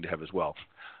good thing to have as well.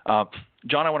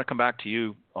 John, I want to come back to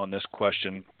you on this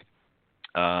question.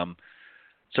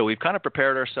 So we've kind of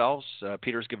prepared ourselves.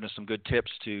 Peter's given us some good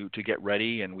tips to get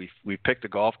ready, and we've picked a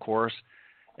golf course,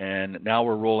 and now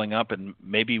we're rolling up, and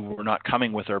maybe we're not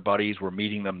coming with our buddies. We're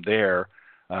meeting them there.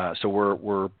 So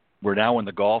we're now in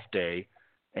the golf day,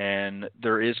 and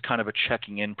there is kind of a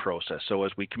checking in process. So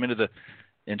as we come into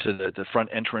the front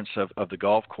entrance of the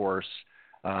golf course,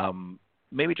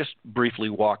 maybe just briefly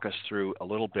walk us through a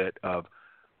little bit of,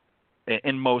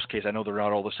 in most cases, I know they're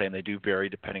not all the same. They do vary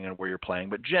depending on where you're playing,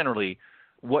 but generally,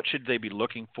 what should they be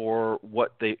looking for?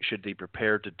 Should they be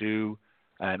prepared to do?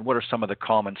 and what are some of the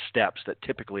common steps that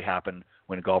typically happen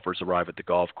when golfers arrive at the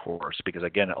golf course? Because,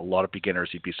 again, a lot of beginners,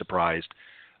 you'd be surprised,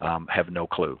 have no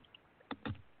clue.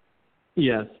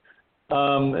 Yes.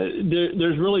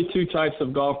 There's really two types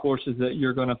of golf courses that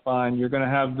you're going to find. You're going to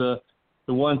have the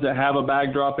ones that have a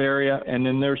bag drop area, and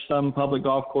then there's some public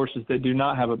golf courses that do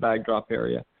not have a bag drop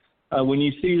area. When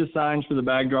you see the signs for the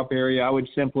bag drop area, I would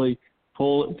simply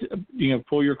pull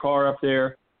your car up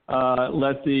there,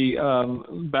 let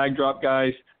the bag drop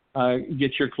guys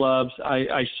get your clubs.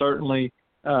 I certainly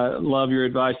love your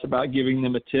advice about giving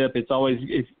them a tip. It's always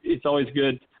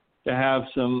good to have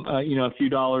some a few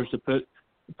dollars to put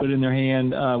in their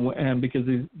hand, and because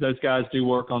those guys do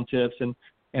work on tips,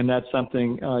 and that's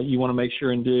something you want to make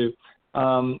sure and do.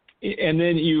 And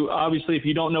then you obviously, if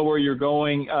you don't know where you're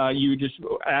going, you just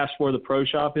ask where the pro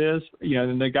shop is.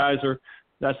 And the guys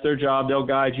that's their job. They'll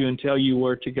guide you and tell you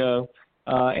where to go.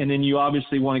 And then you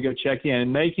obviously want to go check in,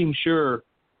 and making sure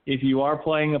if you are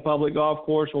playing a public golf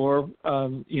course or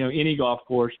any golf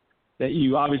course that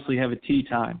you obviously have a tee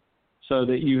time, so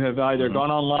that you have either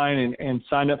gone online and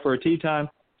signed up for a tee time.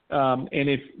 And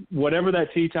if whatever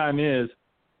that tee time is,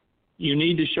 you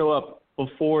need to show up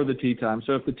before the tee time.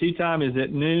 So if the tee time is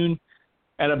at noon,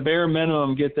 at a bare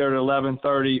minimum, get there at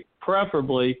 11:30,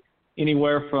 preferably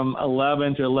anywhere from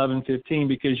 11 to 11:15,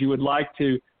 because you would like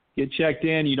to get checked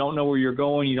in. You don't know where you're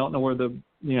going. You don't know where the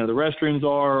restrooms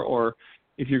are, or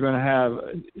if you're going to have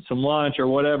some lunch or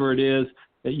whatever it is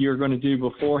that you're going to do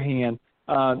beforehand.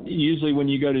 Usually when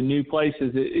you go to new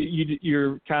places,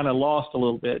 you're kind of lost a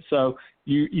little bit. So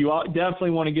you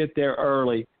definitely want to get there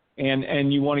early,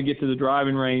 and you want to get to the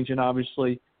driving range. And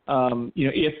obviously,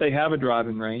 if they have a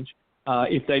driving range,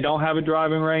 if they don't have a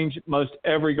driving range, most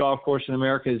every golf course in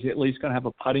America is at least going to have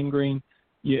a putting green.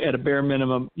 At a bare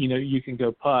minimum, you can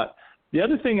go putt. The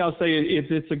other thing I'll say is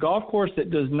if it's a golf course that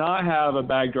does not have a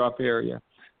bag drop area,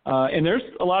 and there's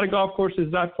a lot of golf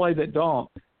courses I've played that don't.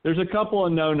 There's a couple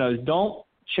of no-nos. Don't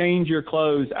change your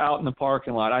clothes out in the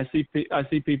parking lot. I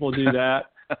see people do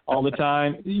that all the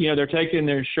time. They're taking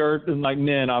their shirt, and like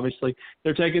men, obviously,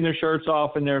 they're taking their shirts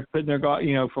off and they're putting their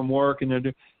from work,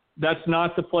 and that's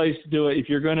not the place to do it. If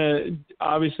you're going to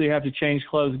obviously have to change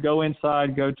clothes, go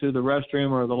inside, go to the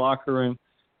restroom or the locker room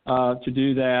to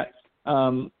do that.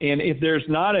 And if there's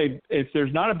not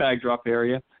a bag drop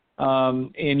area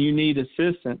and you need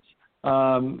assistance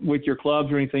with your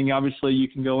clubs or anything, obviously you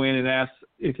can go in and ask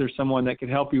if there's someone that can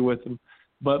help you with them.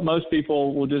 But most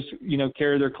people will just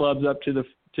carry their clubs up to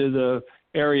the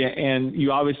area, and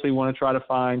you obviously want to try to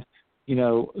find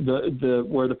the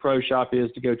where the pro shop is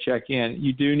to go check in.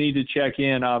 You do need to check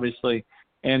in, obviously,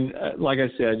 and like I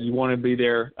said, you want to be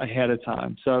there ahead of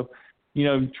time. So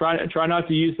try not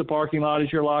to use the parking lot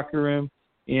as your locker room,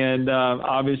 and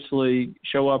obviously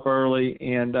show up early,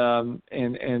 and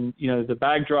the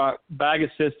bag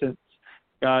assistants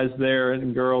guys there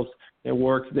and girls that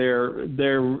work there,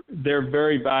 they're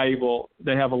very valuable.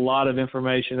 They have a lot of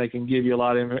information. They can give you a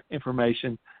lot of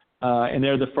information, and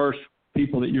they're the first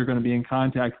people that you're going to be in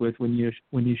contact with when you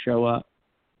show up.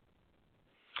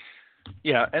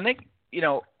 Yeah, and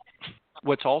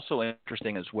what's also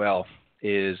interesting as well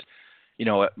is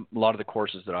a lot of the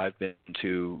courses that I've been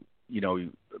to,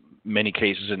 many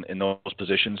cases in those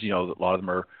positions, a lot of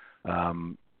them are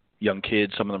young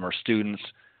kids, some of them are students,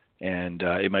 and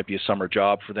it might be a summer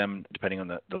job for them depending on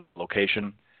the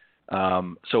location.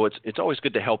 So it's always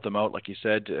good to help them out, like you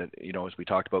said, as we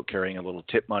talked about, carrying a little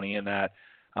tip money in that.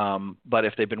 But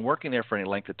if they've been working there for any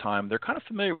length of time, they're kind of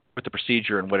familiar with the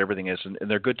procedure and what everything is, and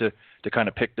they're good to kind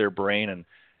of pick their brain.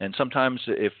 And sometimes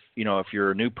if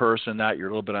you're a new person that you're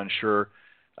a little bit unsure,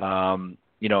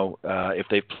 if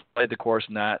they've played the course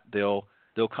and that, they'll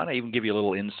kind of even give you a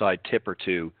little inside tip or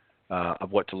two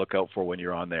of what to look out for when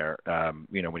you're on there.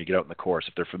 When you get out in the course,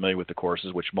 if they're familiar with the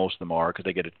courses, which most of them are, because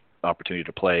they get an opportunity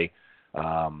to play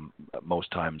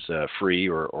most times free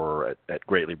or at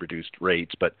greatly reduced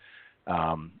rates, but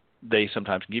they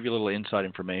sometimes can give you a little inside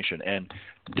information. And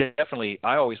definitely,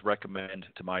 I always recommend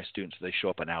to my students that they show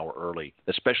up an hour early,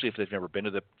 especially if they've never been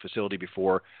to the facility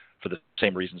before, for the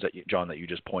same reasons that John, that you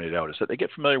just pointed out, is that they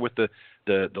get familiar with the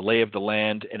lay of the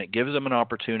land, and it gives them an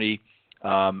opportunity,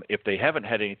 if they haven't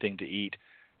had anything to eat,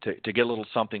 to get a little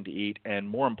something to eat. And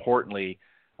more importantly,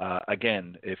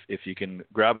 again, if you can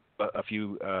grab a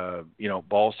few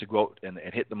balls to go out and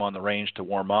hit them on the range to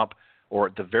warm up, or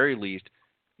at the very least,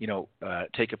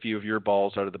 take a few of your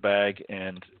balls out of the bag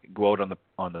and go out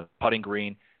on the putting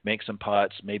green, make some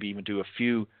putts, maybe even do a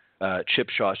few chip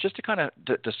shots, just to kind of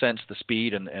to sense the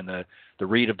speed and the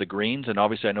read of the greens. And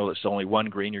obviously, I know it's only one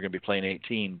green, you're going to be playing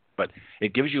 18, but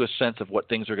it gives you a sense of what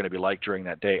things are going to be like during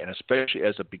that day. And especially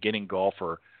as a beginning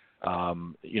golfer,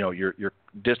 Your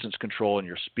distance control and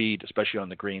your speed, especially on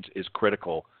the greens, is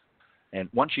critical. And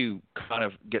once you kind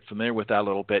of get familiar with that a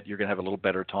little bit, you're going to have a little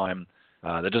better time.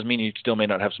 That doesn't mean you still may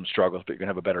not have some struggles, but you're going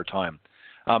to have a better time.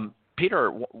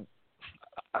 Peter,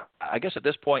 I guess at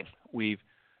this point we've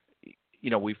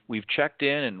checked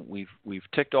in and we've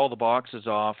ticked all the boxes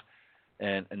off,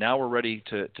 and now we're ready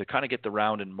to kind of get the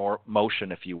round in more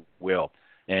motion, if you will.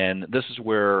 And this is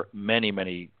where many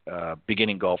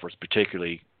beginning golfers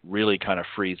particularly really kind of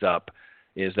freeze up,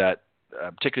 is that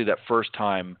particularly that first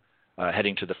time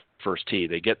heading to the first tee.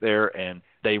 They get there and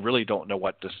they really don't know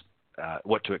what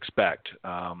to expect. They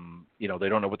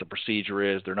don't know what the procedure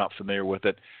is. They're not familiar with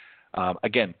it.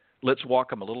 Again, let's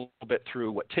walk them a little bit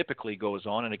through what typically goes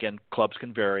on. And again, clubs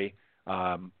can vary.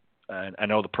 And I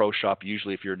know the pro shop,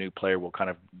 usually if you're a new player, will kind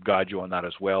of guide you on that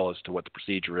as well as to what the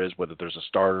procedure is, whether there's a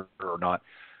starter or not.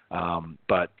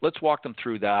 But let's walk them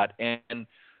through that. And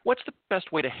what's the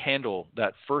best way to handle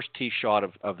that first tee shot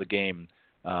of the game,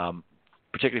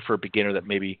 particularly for a beginner that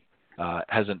maybe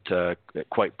hasn't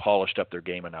quite polished up their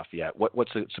game enough yet?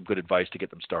 What's some good advice to get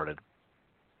them started?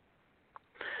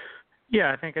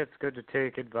 Yeah, I think it's good to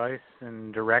take advice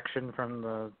and direction from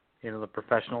the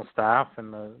professional staff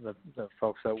and the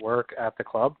folks that work at the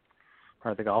club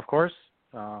or at the golf course.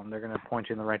 They're going to point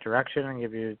you in the right direction and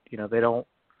give you,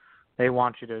 they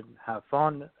want you to have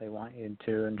fun. They want you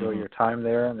to enjoy your time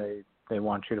there, and they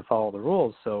want you to follow the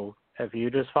rules. So if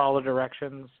you just follow the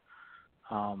directions,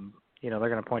 they're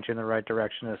going to point you in the right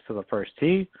direction as to the first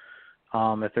tee.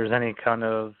 If there's any kind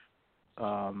of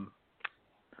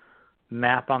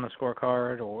map on the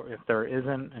scorecard, or if there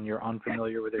isn't and you're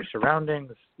unfamiliar with your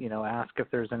surroundings, ask if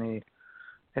there's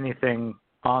anything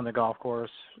on the golf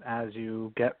course as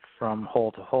you get from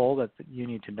hole to hole that you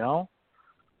need to know.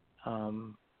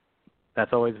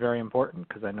 That's always very important,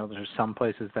 because I know there's some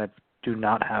places that do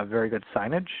not have very good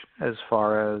signage as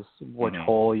far as which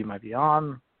hole you might be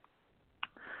on,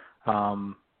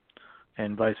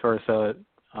 and vice versa.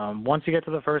 Once you get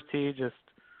to the first tee, just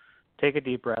take a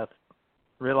deep breath,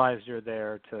 realize you're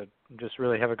there to just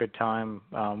really have a good time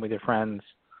with your friends,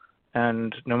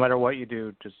 and no matter what you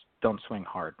do, just don't swing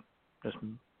hard. Just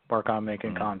work on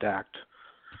making contact,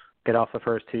 get off the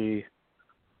first tee,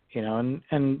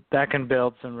 and that can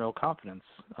build some real confidence.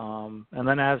 And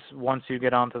then once you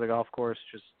get onto the golf course,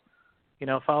 just,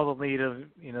 follow the lead of,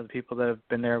 the people that have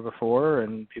been there before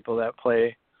and people that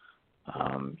play.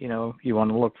 You want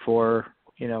to look for,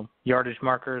 yardage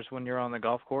markers when you're on the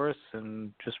golf course,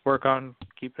 and just work on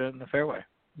keeping it in the fairway,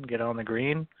 get on the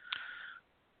green.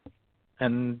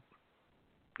 And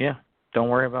don't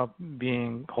worry about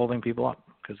holding people up,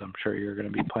 because I'm sure you're going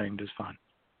to be playing just fine.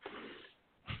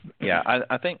 Yeah,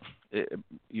 I think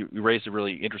you raised a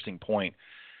really interesting point,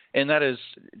 and that is,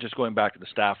 just going back to the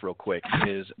staff real quick,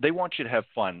 is they want you to have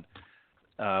fun.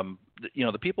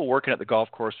 The people working at the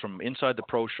golf course, from inside the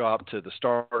pro shop to the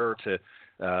starter to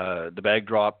the bag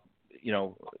drop,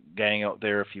 gang out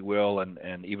there, if you will,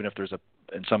 and even if there's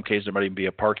in some cases there might even be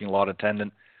a parking lot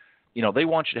attendant, they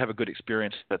want you to have a good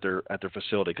experience at their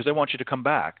facility, because they want you to come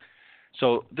back.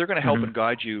 So they're going to help and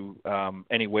guide you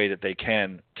any way that they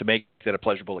can to make that a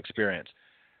pleasurable experience.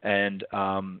 And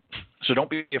so don't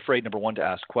be afraid, number one, to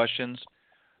ask questions.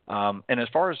 And as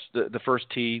far as the first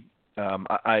tee,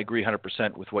 I agree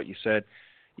 100% with what you said.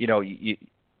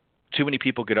 Too many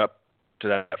people get up to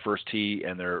that first tee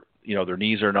and their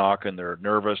knees are knocking, they're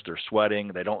nervous, they're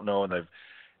sweating, they don't know,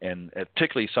 and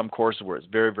particularly some courses where it's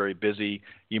very, very busy,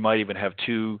 you might even have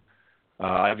two.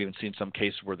 I've even seen some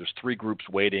cases where there's three groups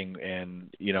waiting,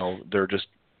 and they're just,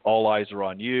 all eyes are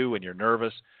on you, and you're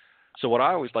nervous. So what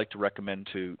I always like to recommend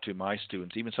to my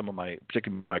students, even some of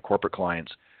particularly my corporate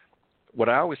clients, what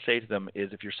I always say to them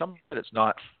is, if you're somebody that's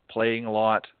not playing a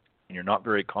lot and you're not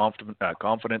very confident,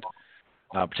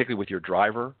 particularly with your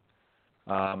driver,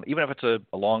 even if it's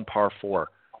a long par 4,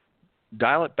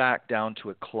 dial it back down to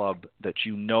a club that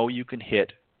you can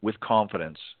hit with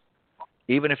confidence.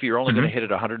 Even if you're only going to hit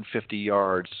it 150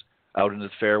 yards out into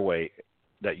the fairway,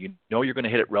 that you're going to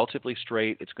hit it relatively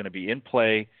straight, it's going to be in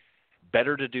play.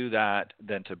 Better to do that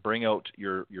than to bring out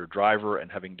your driver and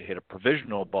having to hit a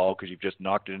provisional ball because you've just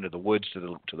knocked it into the woods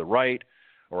to the right,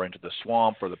 or into the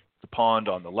swamp or the pond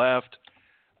on the left.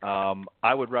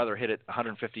 I would rather hit it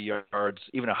 150 yards,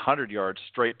 even 100 yards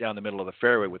straight down the middle of the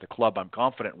fairway with a club I'm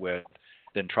confident with,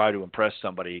 than try to impress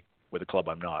somebody with a club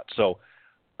I'm not. So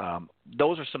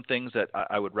those are some things that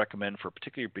I would recommend for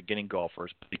particularly beginning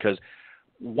golfers, because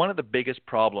one of the biggest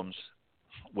problems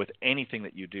with anything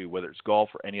that you do, whether it's golf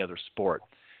or any other sport,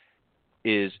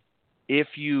 is if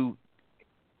you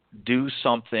do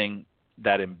something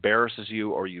that embarrasses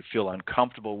you or you feel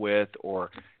uncomfortable with or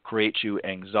creates you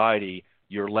anxiety,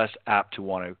 you're less apt to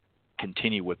want to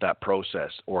continue with that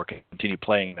process or continue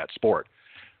playing that sport.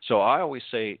 So I always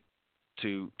say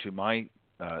to my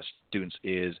students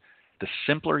is the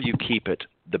simpler you keep it,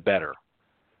 the better.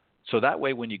 So that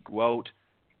way when you go out,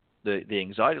 the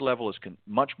anxiety level is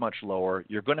much, much lower.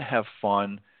 You're going to have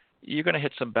fun. You're going to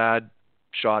hit some bad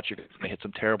shots. You're going to hit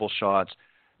some terrible shots.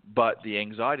 But the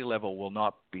anxiety level will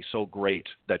not be so great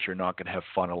that you're not going to have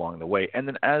fun along the way. And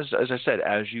then as I said,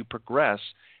 as you progress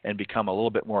and become a little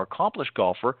bit more accomplished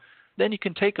golfer, then you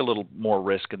can take a little more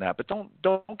risk in that. But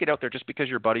don't get out there just because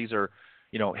your buddies are,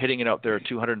 hitting it out there at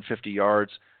 250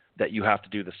 yards that you have to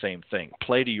do the same thing.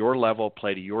 Play to your level,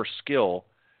 play to your skill,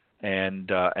 and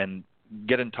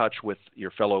get in touch with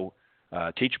your fellow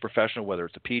teacher professional, whether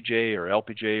it's a PJ or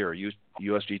LPJ or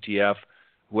USGTF,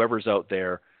 whoever's out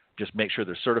there. Just make sure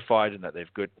they're certified and that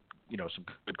they've good, some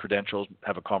good credentials.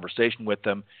 Have a conversation with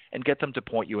them and get them to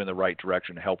point you in the right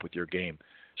direction to help with your game.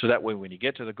 So that way, when you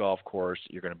get to the golf course,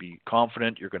 you're going to be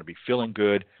confident, you're going to be feeling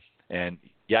good, and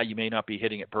yeah, you may not be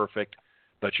hitting it perfect,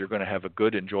 but you're going to have a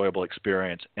good, enjoyable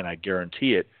experience, and I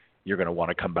guarantee it, you're going to want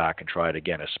to come back and try it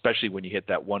again, especially when you hit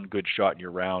that one good shot in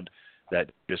your round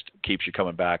that just keeps you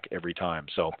coming back every time.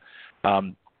 So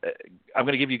I'm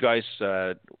going to give you guys,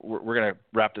 we're going to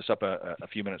wrap this up a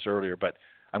few minutes earlier, but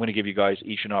I'm going to give you guys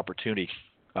each an opportunity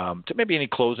to maybe any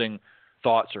closing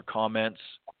thoughts or comments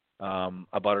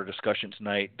about our discussion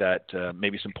tonight, that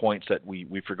maybe some points that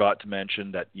we forgot to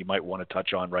mention that you might want to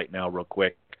touch on right now real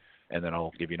quick, and then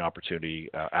I'll give you an opportunity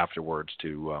afterwards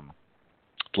to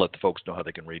let the folks know how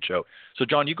they can reach out. So,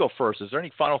 John, you go first. Is there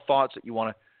any final thoughts that you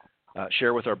want to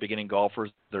share with our beginning golfers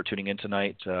that are tuning in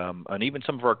tonight, and even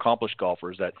some of our accomplished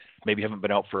golfers that maybe haven't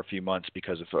been out for a few months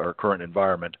because of our current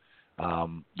environment?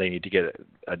 They need to get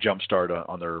a jump start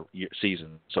on their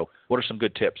season. So what are some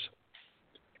good tips?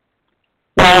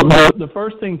 Well, the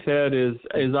first thing, Ted, is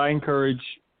I encourage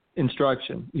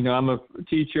instruction. I'm a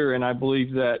teacher, and I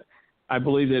believe that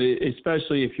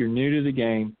especially if you're new to the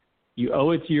game, you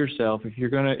owe it to yourself. If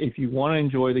you want to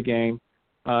enjoy the game,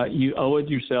 you owe it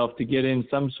yourself to get in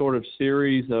some sort of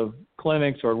series of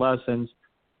clinics or lessons.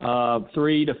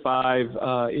 3 to 5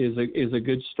 is a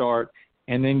good start,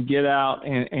 and then get out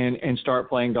and start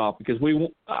playing golf. Because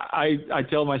I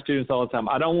tell my students all the time,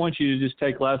 I don't want you to just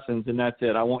take lessons and that's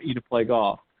it. I want you to play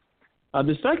golf.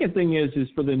 The second thing is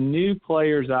for the new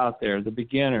players out there, the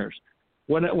beginners.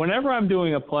 Whenever I'm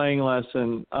doing a playing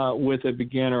lesson with a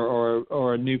beginner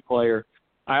or a new player,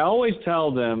 I always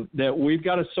tell them that we've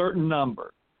got a certain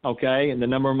number, okay? And the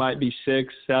number might be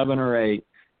 6, 7, or 8.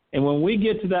 And when we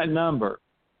get to that number,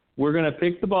 we're going to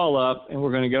pick the ball up and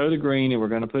we're going to go to the green and we're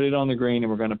going to put it on the green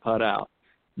and we're going to putt out.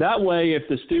 That way, if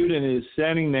the student is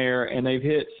standing there and they've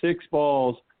hit 6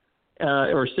 balls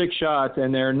or 6 shots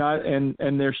and they're not and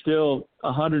they're still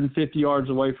 150 yards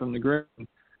away from the green,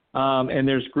 and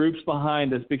there's groups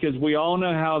behind us, because we all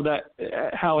know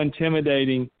how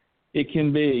intimidating it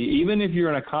can be. Even if you're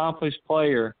an accomplished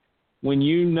player, when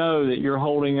you know that you're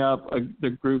holding up the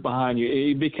group behind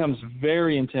you, it becomes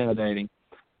very intimidating.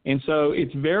 And so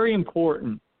it's very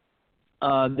important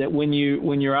that when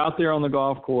you're out there on the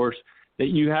golf course, that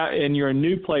you have, and you're a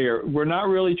new player, we're not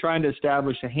really trying to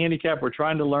establish a handicap. We're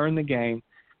trying to learn the game.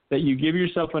 That you give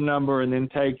yourself a number and then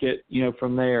take it,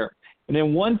 from there. And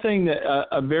then one thing that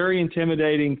a very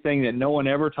intimidating thing that no one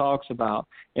ever talks about,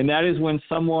 and that is when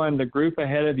the group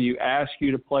ahead of you, asks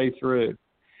you to play through.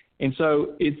 And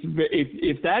so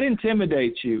if that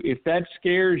intimidates you, if that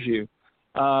scares you,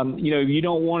 you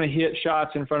don't want to hit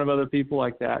shots in front of other people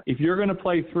like that. If you're going to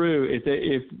play through,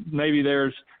 if maybe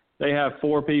they have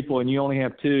 4 people and you only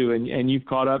have 2 and you've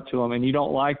caught up to them and you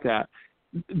don't like that,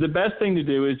 the best thing to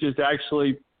do is just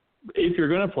actually, if you're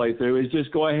going to play through, is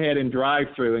just go ahead and drive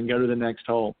through and go to the next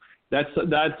hole. That's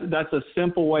a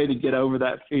simple way to get over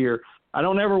that fear. I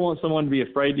don't ever want someone to be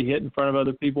afraid to hit in front of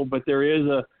other people, but there is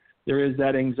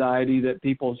that anxiety that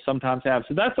people sometimes have.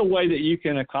 So that's a way that you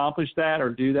can accomplish that or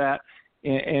do that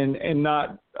and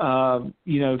not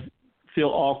feel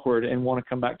awkward and want to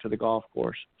come back to the golf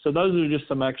course. So those are just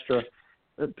some extra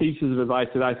pieces of advice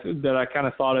that I kind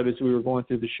of thought of as we were going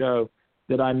through the show,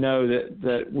 that I know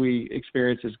that we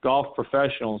experience as golf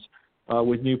professionals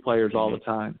with new players all the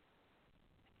time.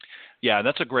 Yeah,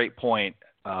 that's a great point.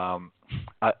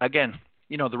 Again,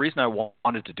 the reason I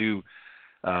wanted to do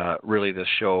really this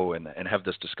show and have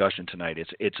this discussion tonight,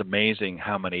 it's amazing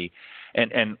how many,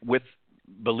 and with,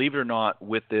 believe it or not,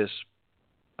 with this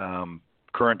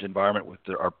current environment, with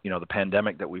the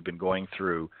pandemic that we've been going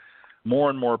through, more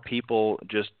and more people,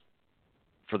 just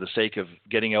for the sake of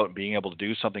getting out and being able to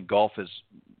do something, golf has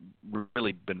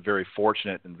really been very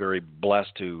fortunate and very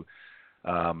blessed to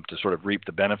to sort of reap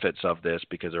the benefits of this,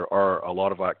 because there are a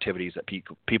lot of activities that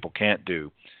people can't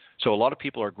do. So a lot of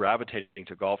people are gravitating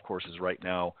to golf courses right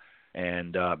now,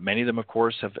 and many of them, of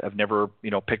course, have never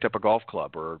picked up a golf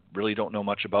club, or really don't know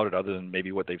much about it other than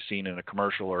maybe what they've seen in a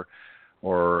commercial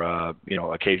or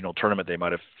occasional tournament they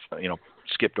might have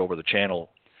skipped over the channel.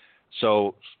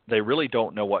 So they really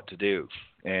don't know what to do.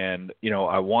 And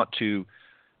I want to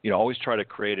always try to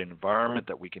create an environment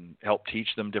that we can help teach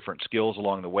them different skills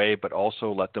along the way, but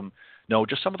also let them know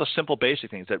just some of the simple basic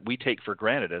things that we take for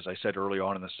granted. As I said early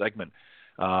on in the segment,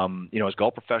 as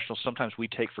golf professionals, sometimes we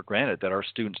take for granted that our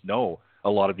students know a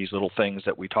lot of these little things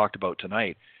that we talked about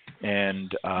tonight.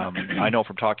 And I know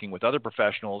from talking with other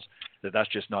professionals that that's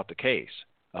just not the case.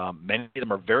 Many of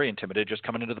them are very intimidated just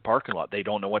coming into the parking lot. They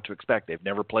don't know what to expect. They've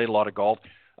never played a lot of golf,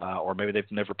 or maybe they've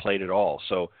never played at all.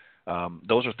 So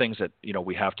those are things that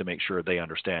we have to make sure they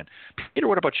understand. Peter,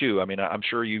 what about you? I mean, I'm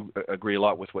sure you agree a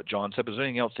lot with what John said. Is there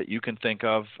anything else that you can think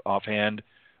of offhand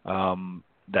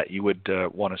that you would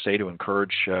want to say to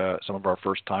encourage some of our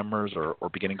first-timers or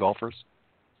beginning golfers?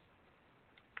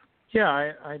 Yeah,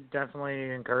 I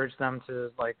definitely encourage them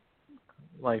to,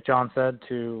 like John said,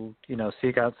 to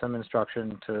seek out some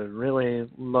instruction, to really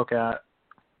look at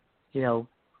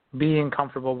being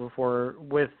comfortable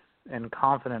with and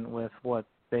confident with what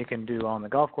they can do on the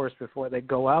golf course before they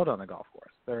go out on the golf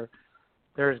course.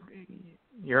 There's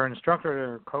your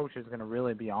instructor or coach is going to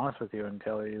really be honest with you and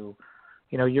tell you,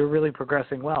 you're really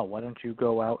progressing well. Why don't you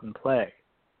go out and play?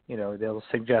 They'll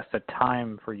suggest a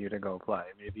time for you to go play,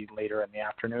 maybe later in the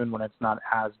afternoon when it's not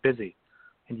as busy,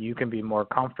 and you can be more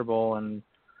comfortable and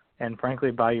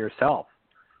frankly by yourself.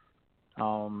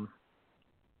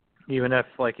 Even if,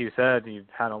 like you said, you've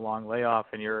had a long layoff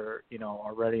and you're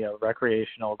already a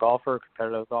recreational golfer,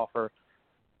 competitive golfer,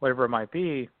 whatever it might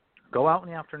be, go out in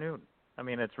the afternoon. I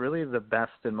mean, it's really the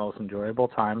best and most enjoyable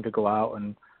time to go out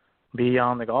and be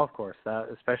on the golf course,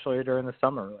 especially during the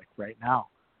summer, like right now.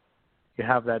 You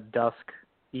have that dusk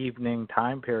evening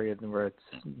time period where it's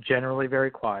generally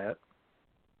very quiet,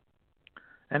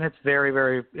 and it's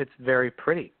very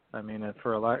pretty. I mean,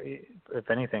 if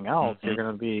anything else, you're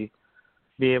going to be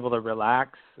able to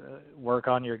relax, work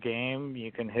on your game.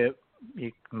 You can hit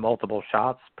multiple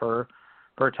shots per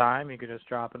time. You could just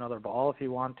drop another ball if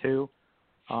you want to.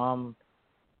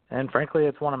 And frankly,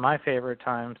 it's one of my favorite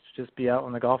times to just be out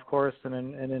on the golf course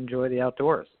and enjoy the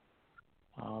outdoors.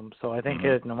 So I think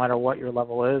no matter what your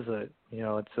level is,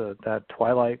 that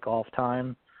twilight golf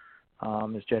time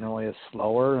is generally a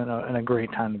slower and a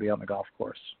great time to be on the golf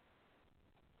course.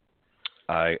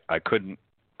 I couldn't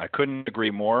agree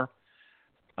more.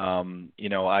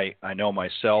 I know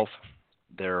myself,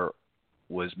 there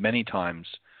was many times,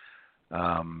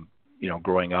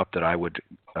 growing up that I would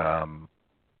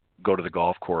go to the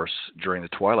golf course during the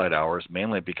twilight hours,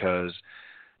 mainly because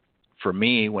for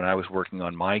me, when I was working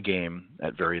on my game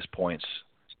at various points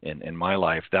in my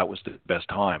life, that was the best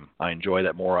time. I enjoy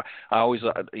that more. I always,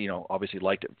 obviously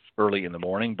liked it early in the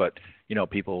morning, but,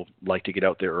 people like to get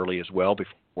out there early as well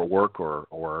before work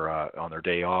or on their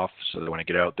day off, so they want to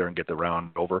get out there and get the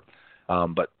round over.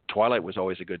 But twilight was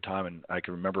always a good time, and I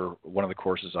can remember one of the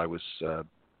courses I was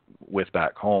with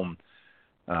back home,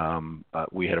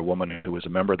 we had a woman who was a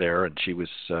member there, and she was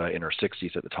in her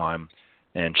 60s at the time,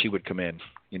 and she would come in,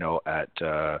 at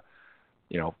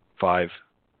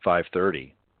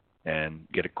 5:30 and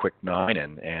get a quick 9,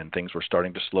 and things were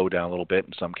starting to slow down a little bit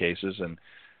in some cases, and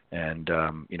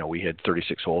we had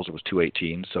 36 holes. It was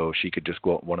 218, so she could just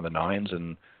go out one of the 9s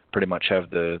and pretty much have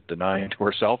the 9 to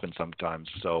herself in sometimes.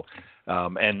 So,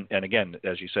 and again,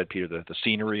 as you said, Peter, the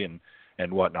scenery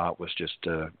and whatnot was just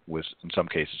was in some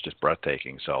cases just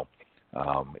breathtaking. So,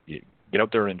 you get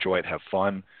out there and enjoy it, have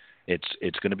fun.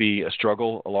 It's going to be a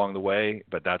struggle along the way,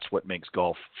 but that's what makes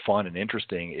golf fun and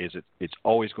interesting. Is it's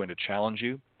always going to challenge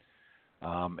you,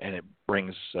 and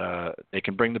it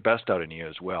can bring the best out in you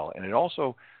as well. And it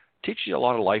also teaches you a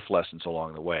lot of life lessons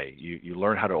along the way. You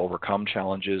learn how to overcome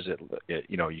challenges.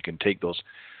 You can take those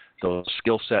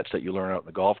skill sets that you learn out in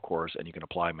the golf course, and you can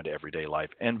apply them into everyday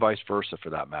life, and vice versa for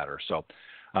that matter. So,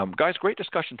 guys, great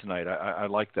discussion tonight. I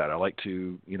like that. I like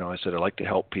to, I like to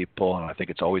help people, and I think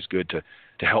it's always good to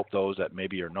help those that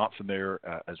maybe are not familiar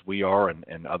as we are,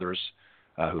 and others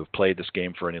who have played this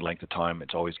game for any length of time.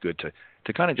 It's always good to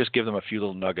kind of just give them a few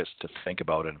little nuggets to think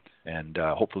about, and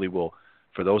hopefully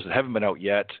for those that haven't been out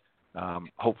yet,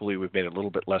 hopefully we've made it a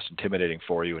little bit less intimidating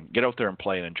for you, and get out there and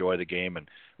play and enjoy the game. And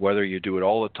whether you do it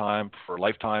all the time for a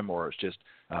lifetime, or it's just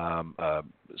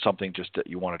something just that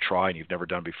you want to try and you've never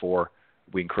done before,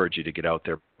 we encourage you to get out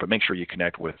there, but make sure you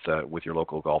connect with your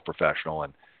local golf professional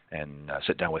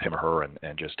sit down with him or her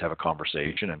and just have a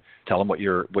conversation and tell them what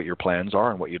your plans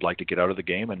are and what you'd like to get out of the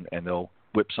game, and they'll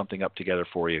whip something up together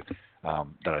for you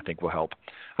that I think will help.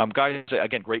 Guys,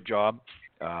 again, great job.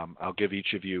 I'll give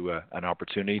each of you an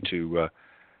opportunity to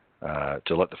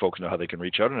let the folks know how they can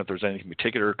reach out, and if there's anything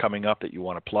particular coming up that you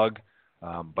want to plug,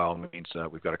 by all means,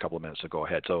 we've got a couple of minutes to go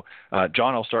ahead. So,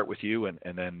 John, I'll start with you, and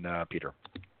then Peter.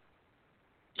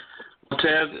 Well,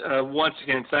 Ted, once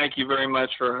again, thank you very much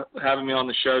for having me on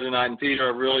the show tonight. And Peter,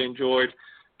 I really enjoyed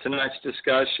tonight's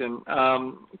discussion.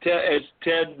 As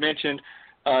Ted mentioned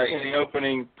in the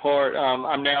opening part,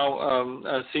 I'm now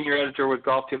a senior editor with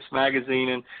Golf Tips Magazine.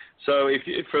 And so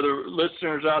for the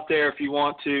listeners out there, if you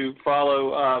want to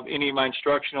follow any of my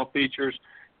instructional features,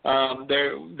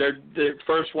 the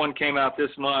first one came out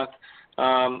this month.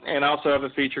 And I also have a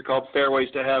feature called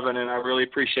Fairways to Heaven, and I really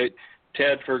appreciate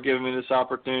Ted for giving me this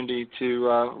opportunity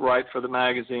to write for the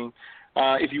magazine.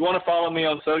 If you want to follow me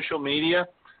on social media,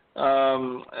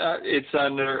 it's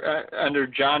under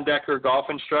John Decker Golf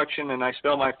Instruction, and I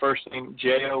spell my first name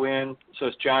Jon, so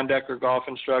it's John Decker Golf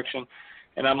Instruction.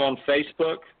 And I'm on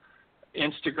Facebook,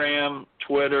 Instagram,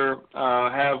 Twitter.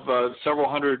 I have several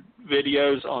hundred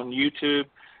videos on YouTube,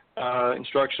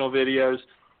 instructional videos.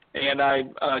 And I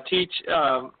teach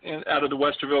out of the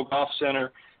Westerville Golf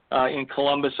Center in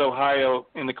Columbus, Ohio,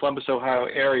 in the Columbus, Ohio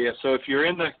area. So if you're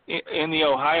in the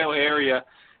Ohio area,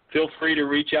 feel free to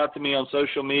reach out to me on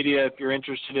social media if you're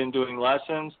interested in doing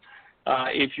lessons.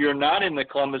 If you're not in the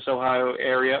Columbus, Ohio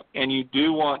area and you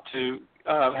do want to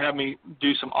have me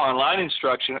do some online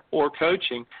instruction or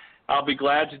coaching, I'll be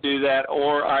glad to do that.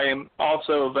 Or I am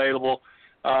also available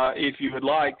if you would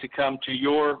like to come to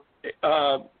your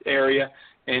area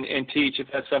and teach if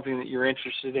that's something that you're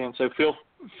interested in. So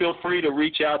feel free to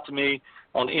reach out to me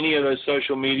on any of those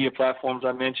social media platforms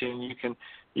I mentioned.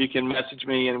 You can message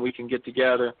me and we can get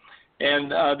together.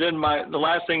 And then the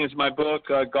last thing is my book,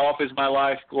 Golf is My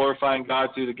Life, Glorifying God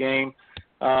Through the Game.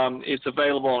 It's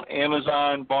available on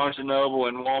Amazon, Barnes & Noble,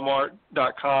 and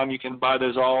Walmart.com. You can buy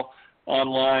those all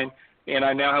online. And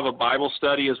I now have a Bible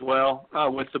study as well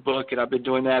with the book, and I've been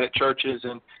doing that at churches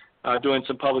and doing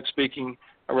some public speaking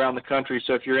around the country.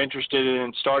 So if you're interested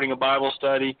in starting a Bible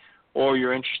study or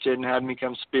you're interested in having me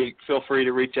come speak, feel free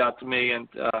to reach out to me. And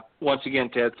once again,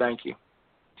 Ted, thank you.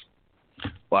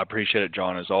 Well, I appreciate it,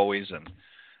 John, as always, and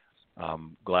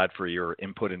I'm glad for your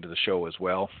input into the show as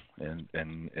well, and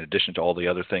in addition to all the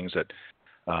other things that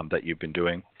you've been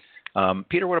doing.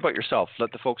 Peter, what about yourself?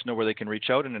 Let the folks know where they can reach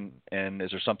out, and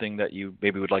is there something that you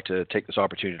maybe would like to take this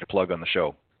opportunity to plug on the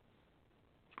show?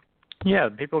 Yeah,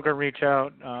 people can reach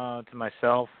out to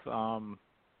myself. I'm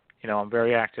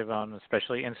very active on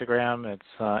especially Instagram. It's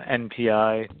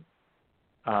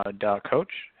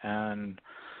npi.coach, and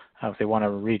if they want to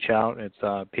reach out, it's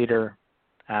Peter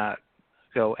at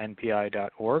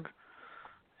gonpi.org.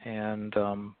 And,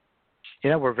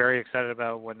 we're very excited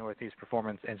about what Northeast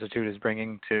Performance Institute is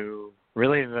bringing to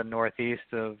really the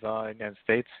Northeast of the United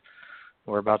States.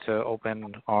 We're about to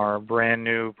open our brand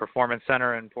new performance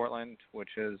center in Portland,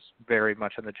 which is very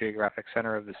much in the geographic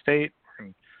center of the state.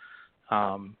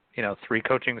 3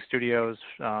 coaching studios,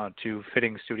 2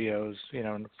 fitting studios,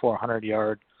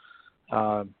 400-yard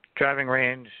driving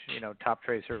range, top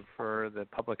tracer for the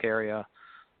public area.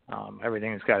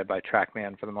 Everything is guided by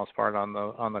TrackMan for the most part on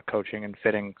the coaching and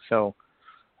fitting. So,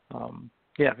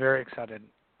 very excited.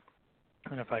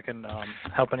 And if I can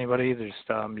help anybody, you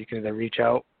can either reach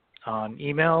out on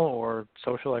email or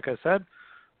social, like I said,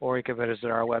 or you can visit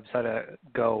our website at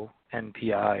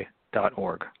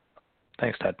gonpi.org.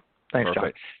 Thanks, Ted. Thanks,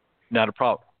 Perfect. John. Not a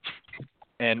problem.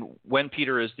 And when,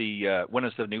 Peter, when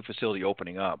is the new facility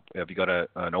opening up? Have you got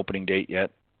an opening date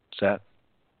yet set?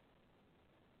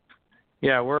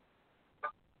 Yeah,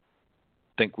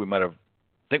 Think we might have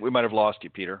lost you,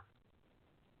 Peter.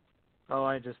 Oh,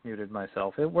 I just muted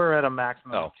myself. We're at a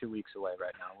maximum of 2 weeks away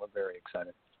right now. We're very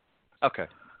excited. Okay.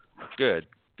 Good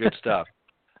stuff.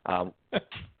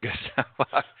 Good stuff.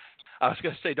 I was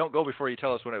going to say, don't go before you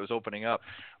tell us when it was opening up.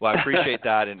 Well, I appreciate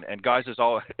that. And guys, as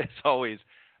always,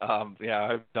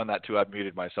 I've done that too. I've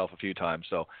muted myself a few times.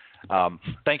 So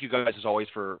thank you guys, as always,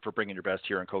 for bringing your best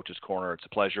here in Coach's Corner. It's a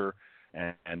pleasure.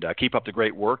 And keep up the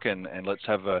great work. And let's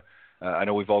have I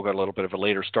know we've all got a little bit of a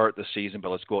later start this season, but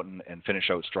let's go out and finish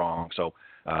out strong. So,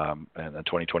 in the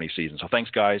 2020 season. So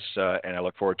thanks, guys. And I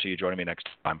look forward to you joining me next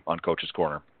time on Coach's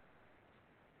Corner.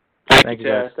 Thank you,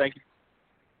 guys. Thank you.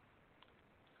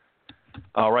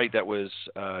 All right, that was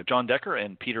John Decker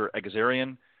and Peter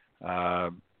Egazarian,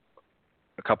 a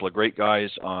couple of great guys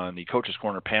on the Coach's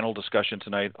Corner panel discussion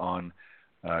tonight on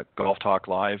Golf Talk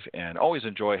Live, and always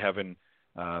enjoy having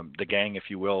the gang, if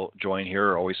you will, join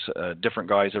here. Always different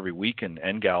guys every week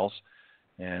and gals,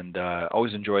 and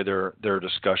always enjoy their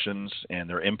discussions and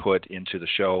their input into the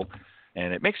show.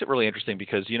 And it makes it really interesting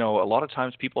because, a lot of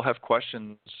times people have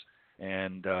questions,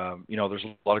 and, there's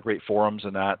a lot of great forums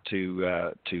and that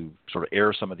to sort of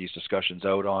air some of these discussions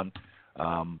out on.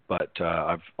 But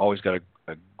I've always got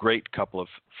a great couple of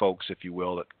folks, if you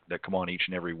will, that come on each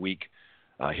and every week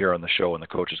here on the show in the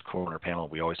Coach's Corner panel.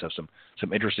 We always have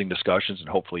some interesting discussions, and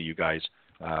hopefully you guys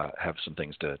have some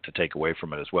things to take away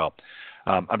from it as well.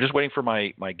 I'm just waiting for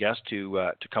my guest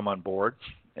to come on board,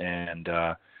 and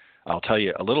I'll tell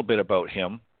you a little bit about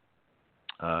him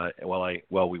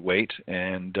while we wait.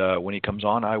 And when he comes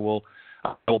on, I will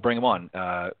bring him on.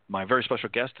 My very special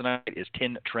guest tonight is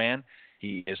Tran.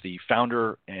 He is the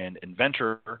founder and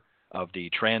inventor of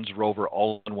the Transrover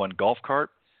all-in-one golf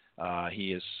cart.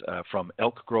 He is from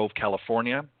Elk Grove,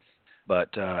 California,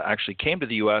 but actually came to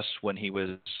the U.S. when he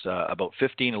was about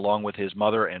 15, along with his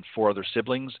mother and 4 other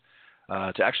siblings,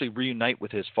 to actually reunite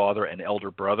with his father and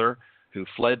elder brother, who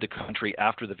fled the country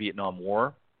after the Vietnam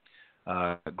War.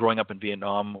 Growing up in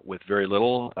Vietnam with very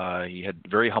little, he had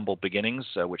very humble beginnings,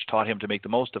 which taught him to make the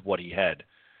most of what he had.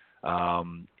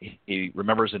 He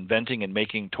remembers inventing and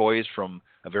making toys from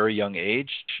a very young age,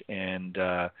 and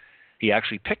he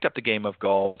actually picked up the game of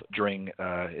golf during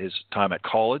his time at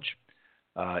college.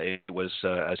 It was,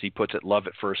 as he puts it, love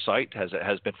at first sight, as it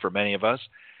has been for many of us.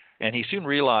 And he soon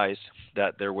realized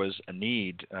that there was a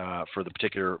need for the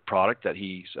particular product that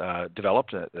he's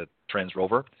developed, the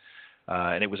Transrover.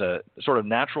 And it was a sort of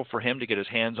natural for him to get his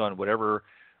hands on whatever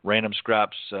random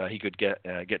scraps he could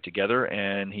get together.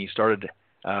 And he started,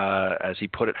 as he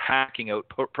put it, hacking out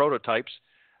prototypes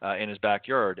in his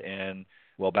backyard. And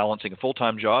while balancing a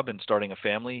full-time job and starting a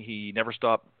family, he never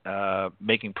stopped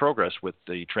making progress with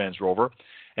the Transrover.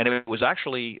 And it was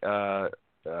actually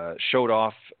showed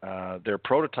off their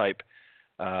prototype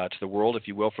to the world, if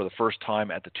you will, for the first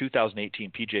time at the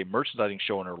 2018 PGA Merchandising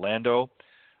Show in Orlando,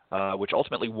 which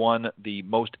ultimately won the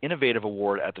Most Innovative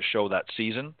Award at the show that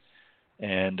season.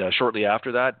 And shortly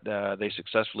after that, they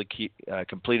successfully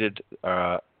completed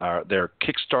their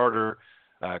Kickstarter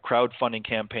crowdfunding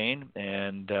campaign.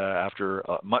 And after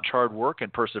much hard work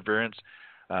and perseverance,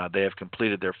 they have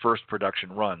completed their first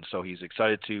production run. So he's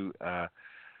excited to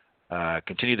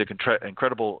continue the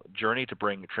incredible journey to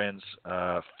bring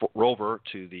Transrover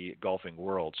to the golfing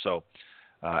world. So,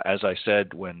 as I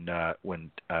said, when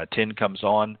Thinh comes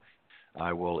on,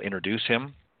 I will introduce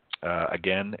him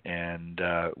again, and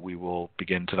we will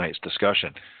begin tonight's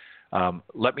discussion.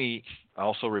 Let me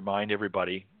also remind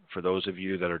everybody, for those of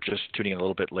you that are just tuning in a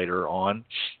little bit later on,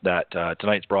 that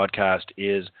tonight's broadcast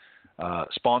is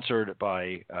sponsored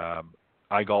by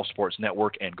iGolf Sports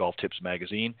Network and Golf Tips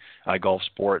Magazine. iGolf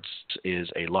Sports is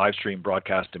a live stream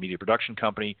broadcast and media production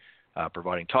company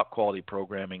providing top quality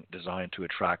programming designed to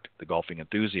attract the golfing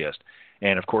enthusiast.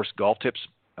 And of course, Golf Tips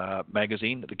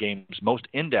Magazine, the game's most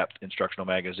in-depth instructional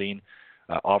magazine,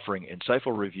 offering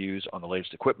insightful reviews on the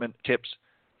latest equipment, tips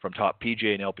from top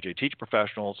PGA and LPGA teacher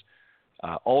professionals,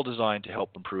 all designed to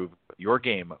help improve your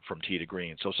game from tee to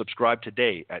green. So subscribe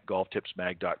today at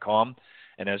golftipsmag.com.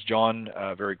 And as John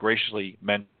very graciously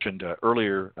mentioned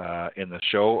earlier in the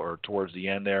show, or towards the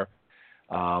end there,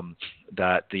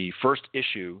 that the first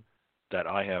issue that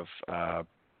I have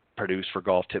produced for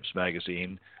Golf Tips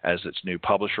Magazine as its new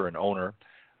publisher and owner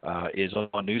is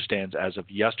on newsstands as of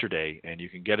yesterday, and you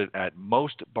can get it at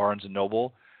most Barnes &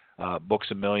 Noble.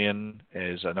 Books A Million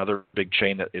is another big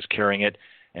chain that is carrying it,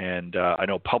 and I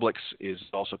know Publix is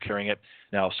also carrying it.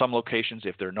 Now, some locations,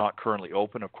 if they're not currently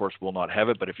open, of course, will not have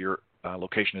it, but if your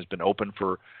location has been open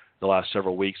for the last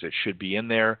several weeks, it should be in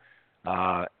there.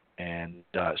 So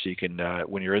you can,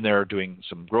 when you're in there doing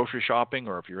some grocery shopping,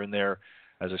 or if you're in there,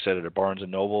 as I said, at a Barnes &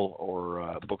 Noble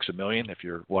or Books A Million, if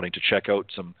you're wanting to check out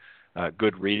some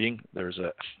good reading, there's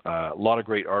a lot of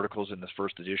great articles in this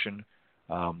first edition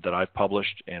that I've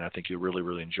published, and I think you'll really,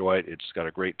 really enjoy it. It's got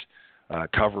a great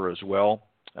cover as well,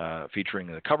 featuring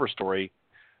the cover story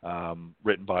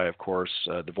written by, of course,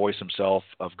 the voice himself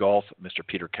of golf, Mr.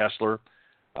 Peter Kessler,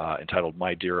 entitled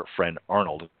My Dear Friend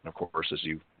Arnold. And, of course, as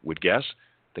you would guess,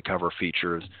 the cover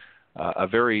features a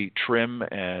very trim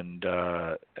and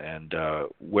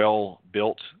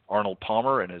well-built Arnold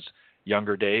Palmer in his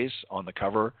younger days on the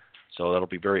cover. So that'll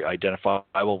be very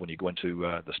identifiable when you go into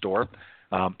the store.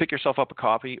 Pick yourself up a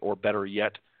copy, or better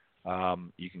yet,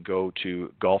 you can go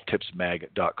to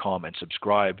golftipsmag.com and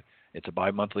subscribe. It's a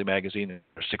bi-monthly magazine.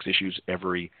 There's 6 issues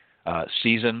every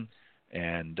season.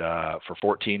 And for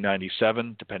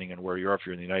 $14.97, depending on where you are, if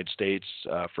you're in the United States,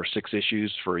 for 6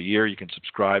 issues for a year, you can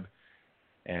subscribe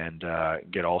and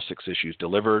get all 6 issues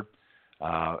delivered.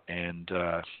 And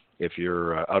if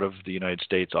you're out of the United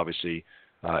States, obviously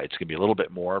it's going to be a little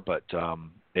bit more, but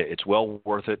it's well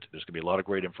worth it. There's going to be a lot of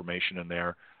great information in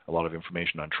there, a lot of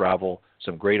information on travel,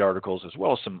 some great articles, as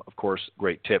well as some, of course,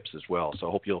 great tips as well. So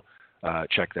I hope you'll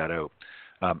check that out.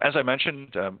 As I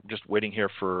mentioned, just waiting here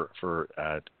for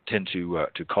Thinh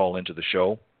to call into the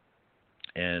show,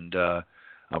 and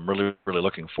I'm really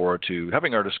looking forward to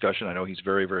having our discussion. I know he's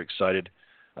very excited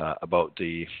about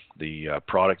the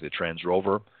product, the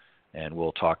Transrover, and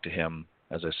we'll talk to him,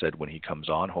 as I said, when he comes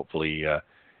on, hopefully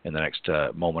in the next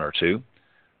moment or two.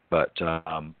 But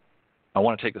I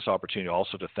want to take this opportunity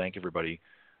also to thank everybody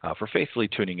for faithfully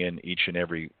tuning in each and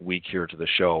every week here to the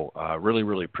show.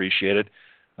 Really appreciate it.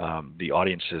 The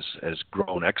audience has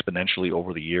grown exponentially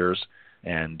over the years,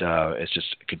 and it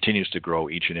just continues to grow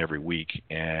each and every week,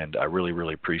 and I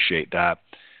really appreciate that.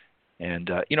 And,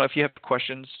 if you have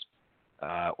questions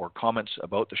or comments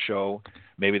about the show,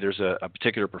 maybe there's a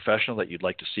particular professional that you'd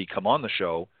like to see come on the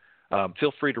show,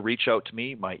 feel free to reach out to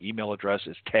me. My email address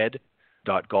is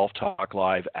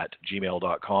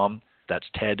ted.golftalklive@gmail.com. That's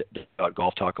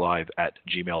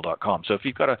ted.golftalklive@gmail.com. So if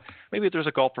you've got maybe there's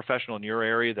a golf professional in your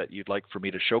area that you'd like for me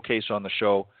to showcase on the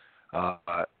show,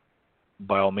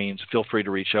 by all means, feel free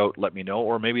to reach out, let me know.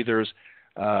 Or maybe there's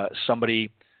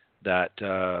somebody that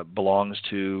belongs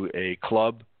to a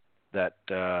club that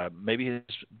maybe has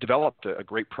developed a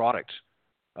great product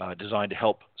designed to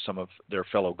help some of their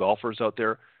fellow golfers out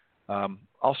there.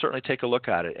 I'll certainly take a look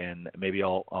at it, and maybe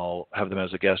I'll have them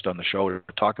as a guest on the show to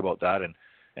talk about that and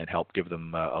help give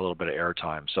them a little bit of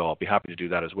airtime. So I'll be happy to do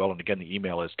that as well. And again, the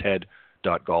email is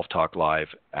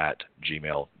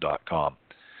ted.golftalklive@gmail.com.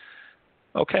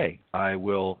 Okay, I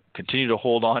will continue to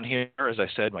hold on here. As I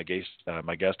said, my guest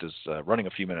is running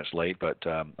a few minutes late, but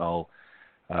I'll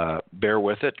bear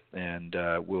with it, and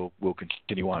we'll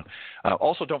continue on.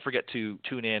 Also, don't forget to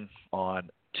tune in on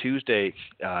Tuesday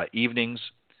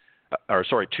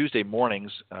Tuesday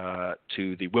mornings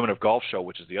to the Women of Golf show,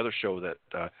 which is the other show that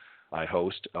I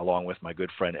host, along with my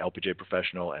good friend, LPGA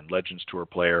professional and Legends Tour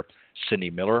player, Cindy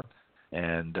Miller.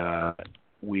 And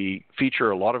we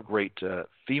feature a lot of great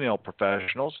female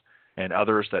professionals and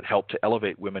others that help to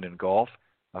elevate women in golf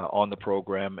on the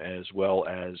program, as well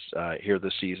as here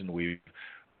this season we've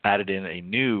added in a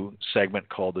new segment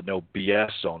called the No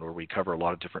BS Zone, where we cover a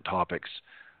lot of different topics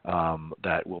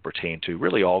that will pertain to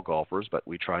really all golfers, but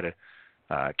we try to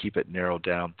keep it narrowed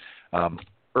down.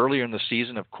 Earlier in the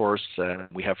season, of course,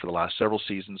 we have for the last several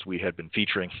seasons, we had been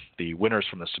featuring the winners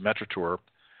from the Symetra Tour.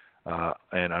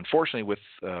 And unfortunately, with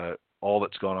all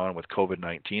that's gone on with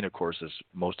COVID-19, of course, as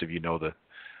most of you know, the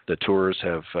tours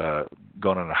have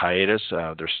gone on a hiatus.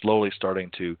 They're slowly starting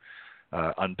to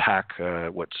unpack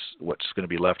what's going to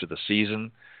be left of the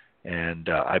season. And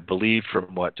I believe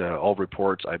from what all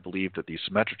reports, I believe that the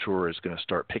Symetra Tour is going to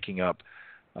start picking up,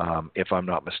 if I'm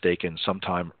not mistaken,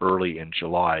 sometime early in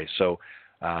July. So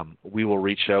we will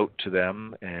reach out to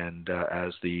them, and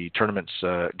as the tournaments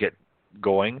get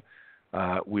going,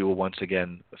 we will once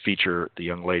again feature the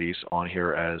young ladies on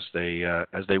here as they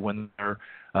win their,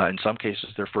 in some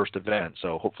cases, their first event.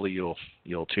 So hopefully you'll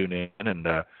tune in and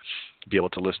be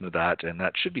able to listen to that. And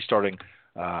that should be starting,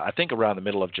 I think, around the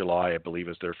middle of July, I believe,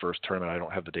 is their first tournament. I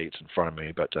don't have the dates in front of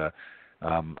me, but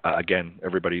again,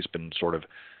 everybody's been sort of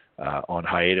on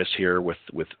hiatus here with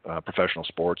professional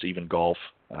sports, even golf,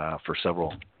 for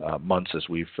several months as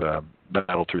we've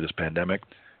battled through this pandemic.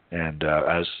 And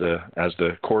as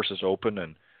the courses open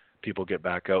and people get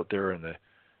back out there, and the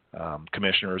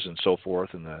commissioners and so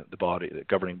forth, and the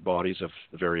governing bodies of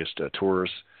the various tours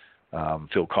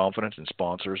feel confident, and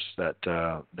sponsors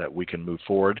that we can move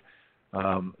forward,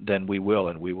 then we will,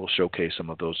 and we will showcase some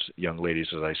of those young ladies,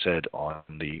 as I said, on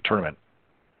the tournament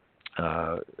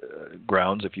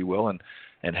grounds, if you will, and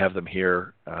have them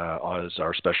here as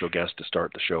our special guest to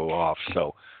start the show off.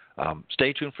 So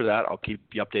stay tuned for that. I'll keep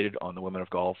you updated on the Women of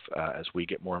Golf as we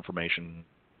get more information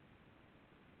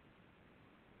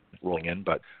rolling in.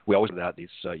 But we always do that. These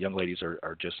young ladies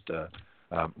are just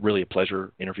really a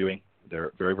pleasure interviewing.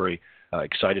 They're very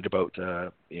excited about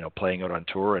playing out on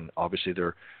tour, and obviously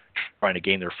they're trying to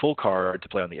gain their full card to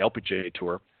play on the LPGA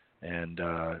Tour. And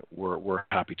we're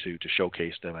happy to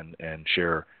showcase them and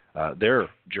share their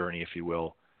journey, if you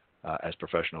will, as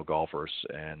professional golfers.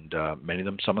 And many of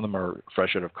them, some of them are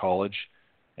fresh out of college,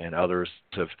 and others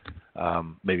have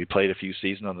maybe played a few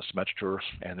seasons on the Symetra Tour.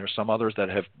 And there's some others that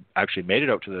have actually made it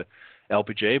out to the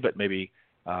LPGA, but maybe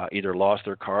either lost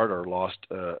their card or lost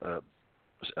a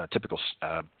typical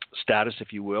status,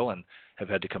 if you will, and have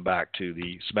had to come back to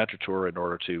the Symetra Tour in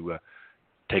order to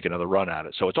take another run at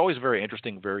it. So it's always very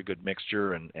interesting, very good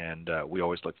mixture, and we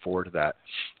always look forward to that.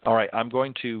 All right, I'm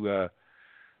going to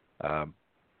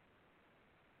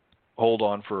hold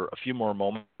on for a few more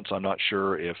moments. I'm not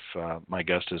sure if my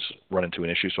guest has run into an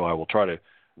issue, so I will try to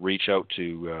reach out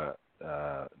to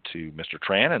Mr.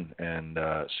 Tran and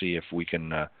see if we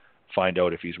can find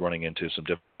out if he's running into some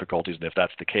difficulties, and if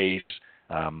that's the case,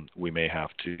 we may have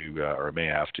to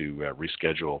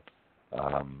reschedule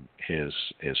his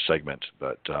segment.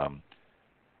 But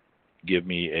give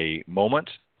me a moment,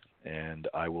 and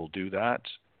I will do that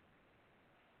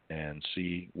and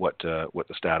see what the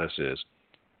status is.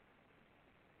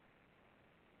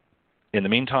 In the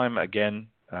meantime, again,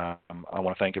 I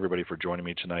want to thank everybody for joining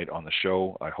me tonight on the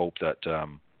show. I hope that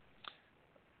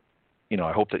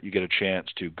you get a chance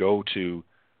to go to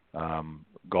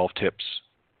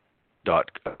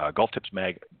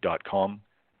golftipsmag.com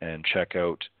and check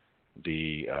out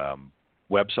the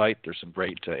website. There's some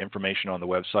great information on the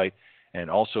website. And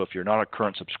also, if you're not a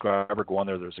current subscriber, go on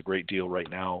there. There's a great deal right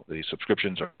now. The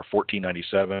subscriptions are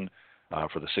 $14.97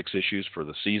 for the 6 issues for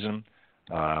the season,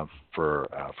 for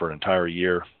an entire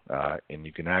year. And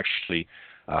you can actually,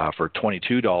 for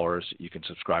 $22, you can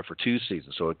subscribe for 2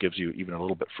 seasons. So it gives you even a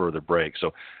little bit further break.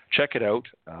 So check it out,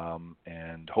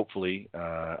 and hopefully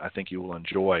I think you will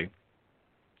enjoy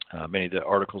many of the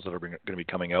articles that are going to be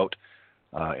coming out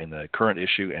in the current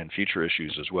issue and future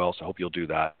issues as well. So I hope you'll do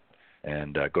that,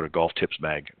 and go to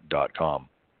golftipsmag.com.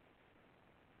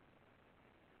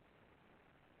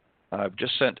 I've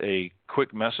just sent a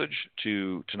quick message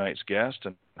to tonight's guest,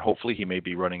 and hopefully he may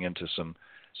be running into some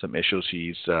issues.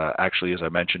 He's actually, as I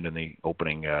mentioned in the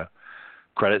opening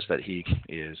credits, that he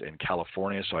is in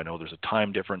California, so I know there's a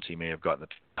time difference. He may have gotten the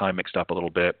time mixed up a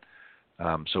little bit.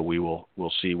 So we'll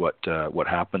see what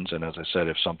happens. And as I said,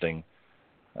 if something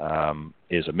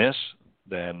is amiss,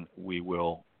 then we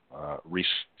will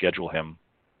reschedule him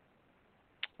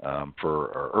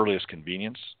for our earliest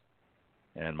convenience.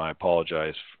 And I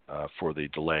apologize for the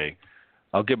delay.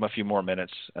 I'll give him a few more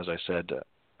minutes. As I said,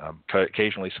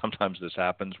 occasionally, sometimes this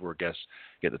happens where guests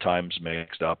get the times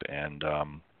mixed up and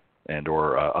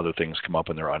or other things come up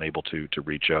and they're unable to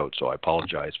reach out. So I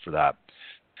apologize for that.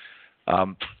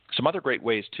 Some other great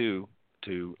ways to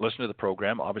listen to the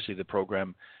program. Obviously, the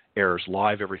program airs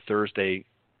live every Thursday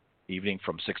evening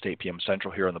from 6 to 8 p.m.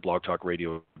 Central here on the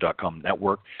blogtalkradio.com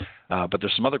network. But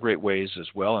there's some other great ways as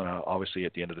well. And obviously,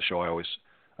 at the end of the show, I always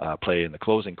play in the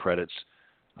closing credits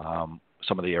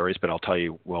some of the areas. But I'll tell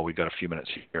you, well, we've got a few minutes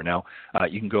here now.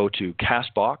 You can go to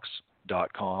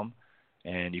castbox.com,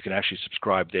 and you can actually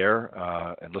subscribe there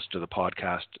and listen to the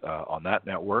podcast on that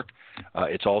network.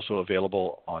 It's also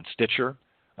available on Stitcher,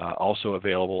 also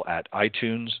available at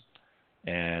iTunes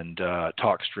and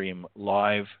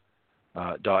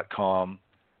TalkStreamLive.com,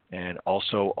 and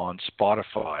also on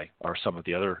Spotify are some of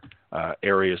the other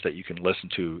areas that you can listen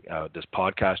to this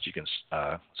podcast. You can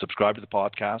subscribe to the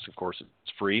podcast. Of course,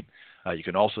 it's free. You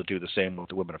can also do the same with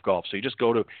the Women of Golf. So you just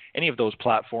go to any of those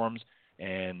platforms,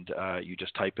 and you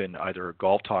just type in either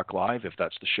Golf Talk Live, if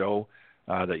that's the show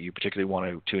that you particularly want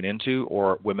to tune into,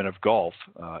 or Women of Golf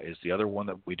is the other one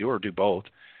that we do, or do both.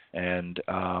 And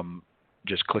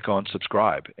just click on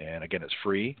subscribe. And again, it's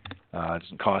free. It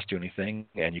doesn't cost you anything.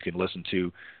 And you can listen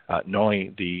to not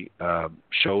only the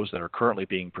shows that are currently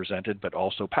being presented, but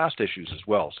also past issues as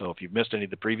well. So if you've missed any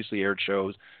of the previously aired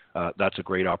shows, that's a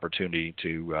great opportunity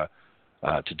to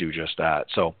do just that.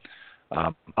 So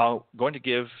I'm going to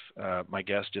give my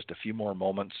guest just a few more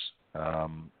moments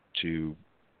to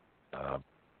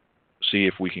see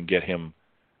if we can get him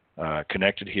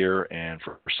connected here. And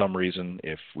for some reason,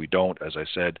 if we don't, as I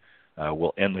said,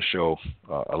 we'll end the show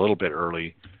a little bit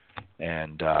early,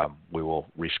 and we will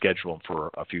reschedule him for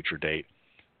a future date.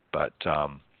 But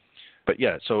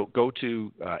yeah, so go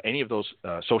to any of those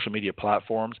social media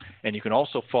platforms, and you can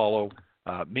also follow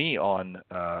me on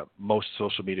most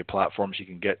social media platforms. You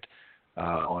can get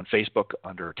on Facebook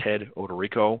under Ted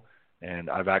Odorico,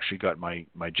 and I've actually got my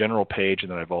general page,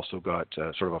 and then I've also got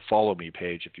sort of a follow me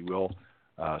page, if you will.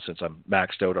 Since I'm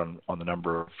maxed out on the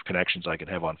number of connections I can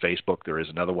have on Facebook, there is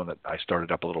another one that I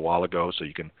started up a little while ago, so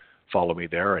you can follow me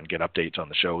there and get updates on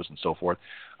the shows and so forth.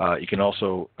 You can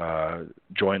also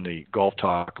join the Golf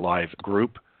Talk Live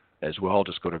group as well.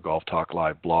 Just go to Golf Talk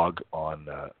Live blog on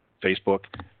Facebook,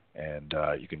 and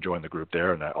you can join the group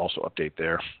there, and I also update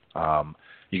there.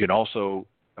 You can also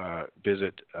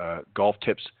visit Golf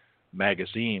Tips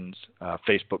Magazine's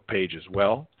Facebook page as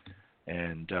well.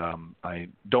 And I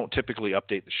don't typically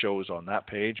update the shows on that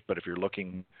page, but if you're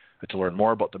looking to learn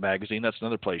more about the magazine, that's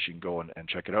another place you can go and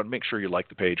check it out. And make sure you like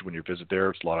the page when you visit there.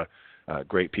 It's a lot of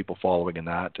great people following in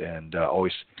that, and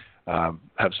always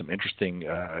have some interesting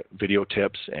video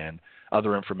tips and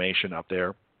other information up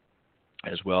there.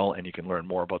 as well, and you can learn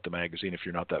more about the magazine if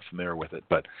you're not that familiar with it.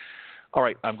 But all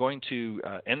right, I'm going to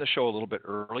end the show a little bit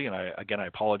early, and I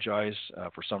apologize.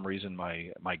 For some reason,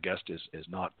 my guest is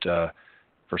not,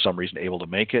 for some reason, able to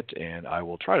make it, and I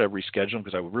will try to reschedule him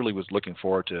because I really was looking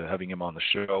forward to having him on the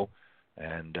show.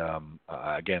 And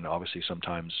again, obviously,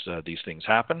 sometimes these things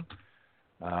happen,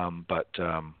 but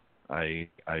I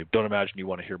don't imagine you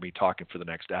want to hear me talking for the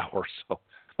next hour or so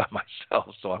by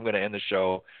myself. So I'm going to end the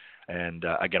show. And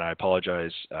again, I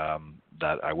apologize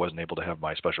that I wasn't able to have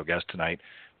my special guest tonight,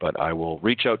 but I will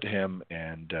reach out to him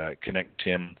and connect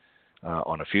him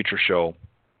on a future show.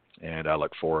 And I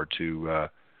look forward to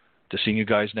seeing you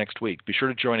guys next week. Be sure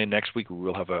to join in next week. We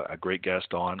will have a great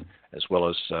guest on, as well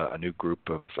as a new group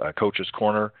of Coaches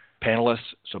Corner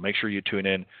panelists. So make sure you tune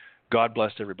in. God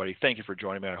bless everybody. Thank you for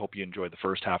joining me. I hope you enjoyed the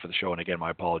first half of the show. And again, my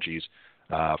apologies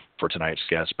for tonight's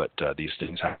guest, but these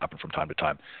things happen from time to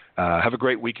time. Have a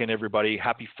great weekend, everybody.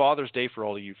 Happy Father's Day for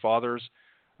all of you fathers.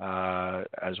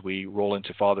 As we roll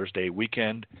into Father's Day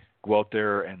weekend, go out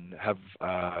there and have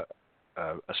a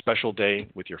special day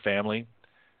with your family,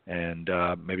 and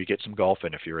maybe get some golf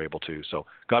in if you're able to. So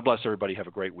God bless everybody. Have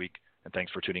a great week, and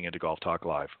thanks for tuning in to Golf Talk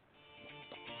Live.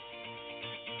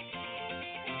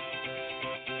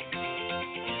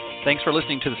 Thanks for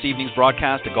listening to this evening's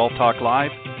broadcast of Golf Talk Live.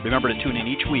 Remember to tune in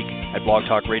each week at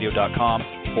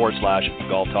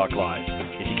blogtalkradio.com/Golf Talk Live.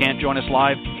 If you can't join us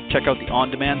live, check out the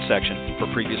on-demand section for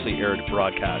previously aired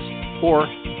broadcasts, or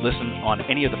listen on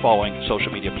any of the following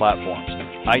social media platforms: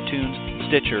 iTunes,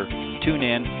 Stitcher,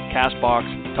 TuneIn,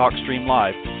 CastBox, TalkStream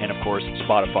Live, and of course,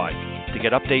 Spotify. To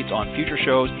get updates on future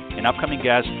shows and upcoming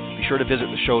guests, be sure to visit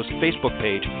the show's Facebook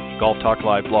page, Golf Talk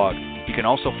Live Blog. You can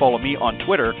also follow me on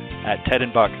Twitter at Ted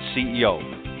and Buck CEO.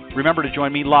 Remember to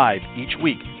join me live each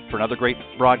week for another great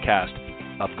broadcast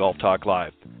of Golf Talk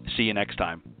Live. See you next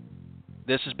time.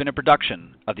 This has been a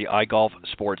production of the iGolf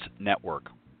Sports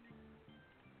Network.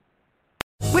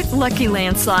 With Lucky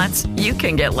Land Slots, you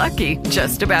can get lucky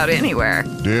just about anywhere.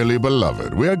 Dearly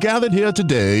beloved, we are gathered here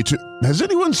today to... Has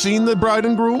anyone seen the bride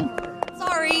and groom?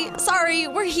 Sorry,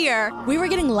 we're here. We were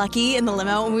getting lucky in the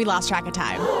limo and we lost track of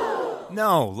time.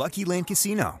 No, Lucky Land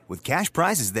Casino, with cash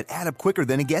prizes that add up quicker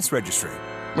than a guest registry.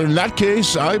 In that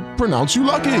case, I pronounce you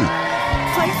lucky.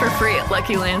 Play for free at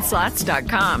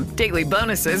LuckyLandSlots.com. Daily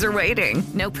bonuses are waiting.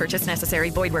 No purchase necessary.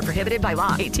 Void where prohibited by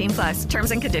law. 18+.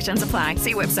 Terms and conditions apply.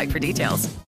 See website for details.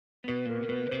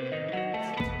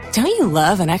 Don't you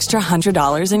love an extra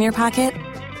 $100 in your pocket?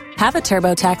 Have a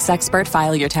TurboTax expert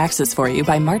file your taxes for you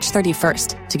by March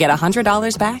 31st to get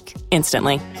 $100 back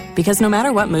instantly. Because no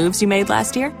matter what moves you made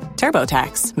last year,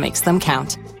 TurboTax makes them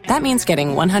count. That means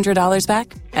getting $100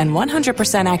 back and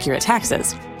 100% accurate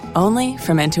taxes, only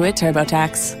from Intuit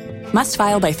TurboTax. Must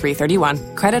file by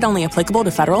 3/31. Credit only applicable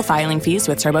to federal filing fees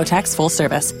with TurboTax full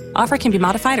service. Offer can be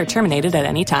modified or terminated at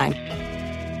any time.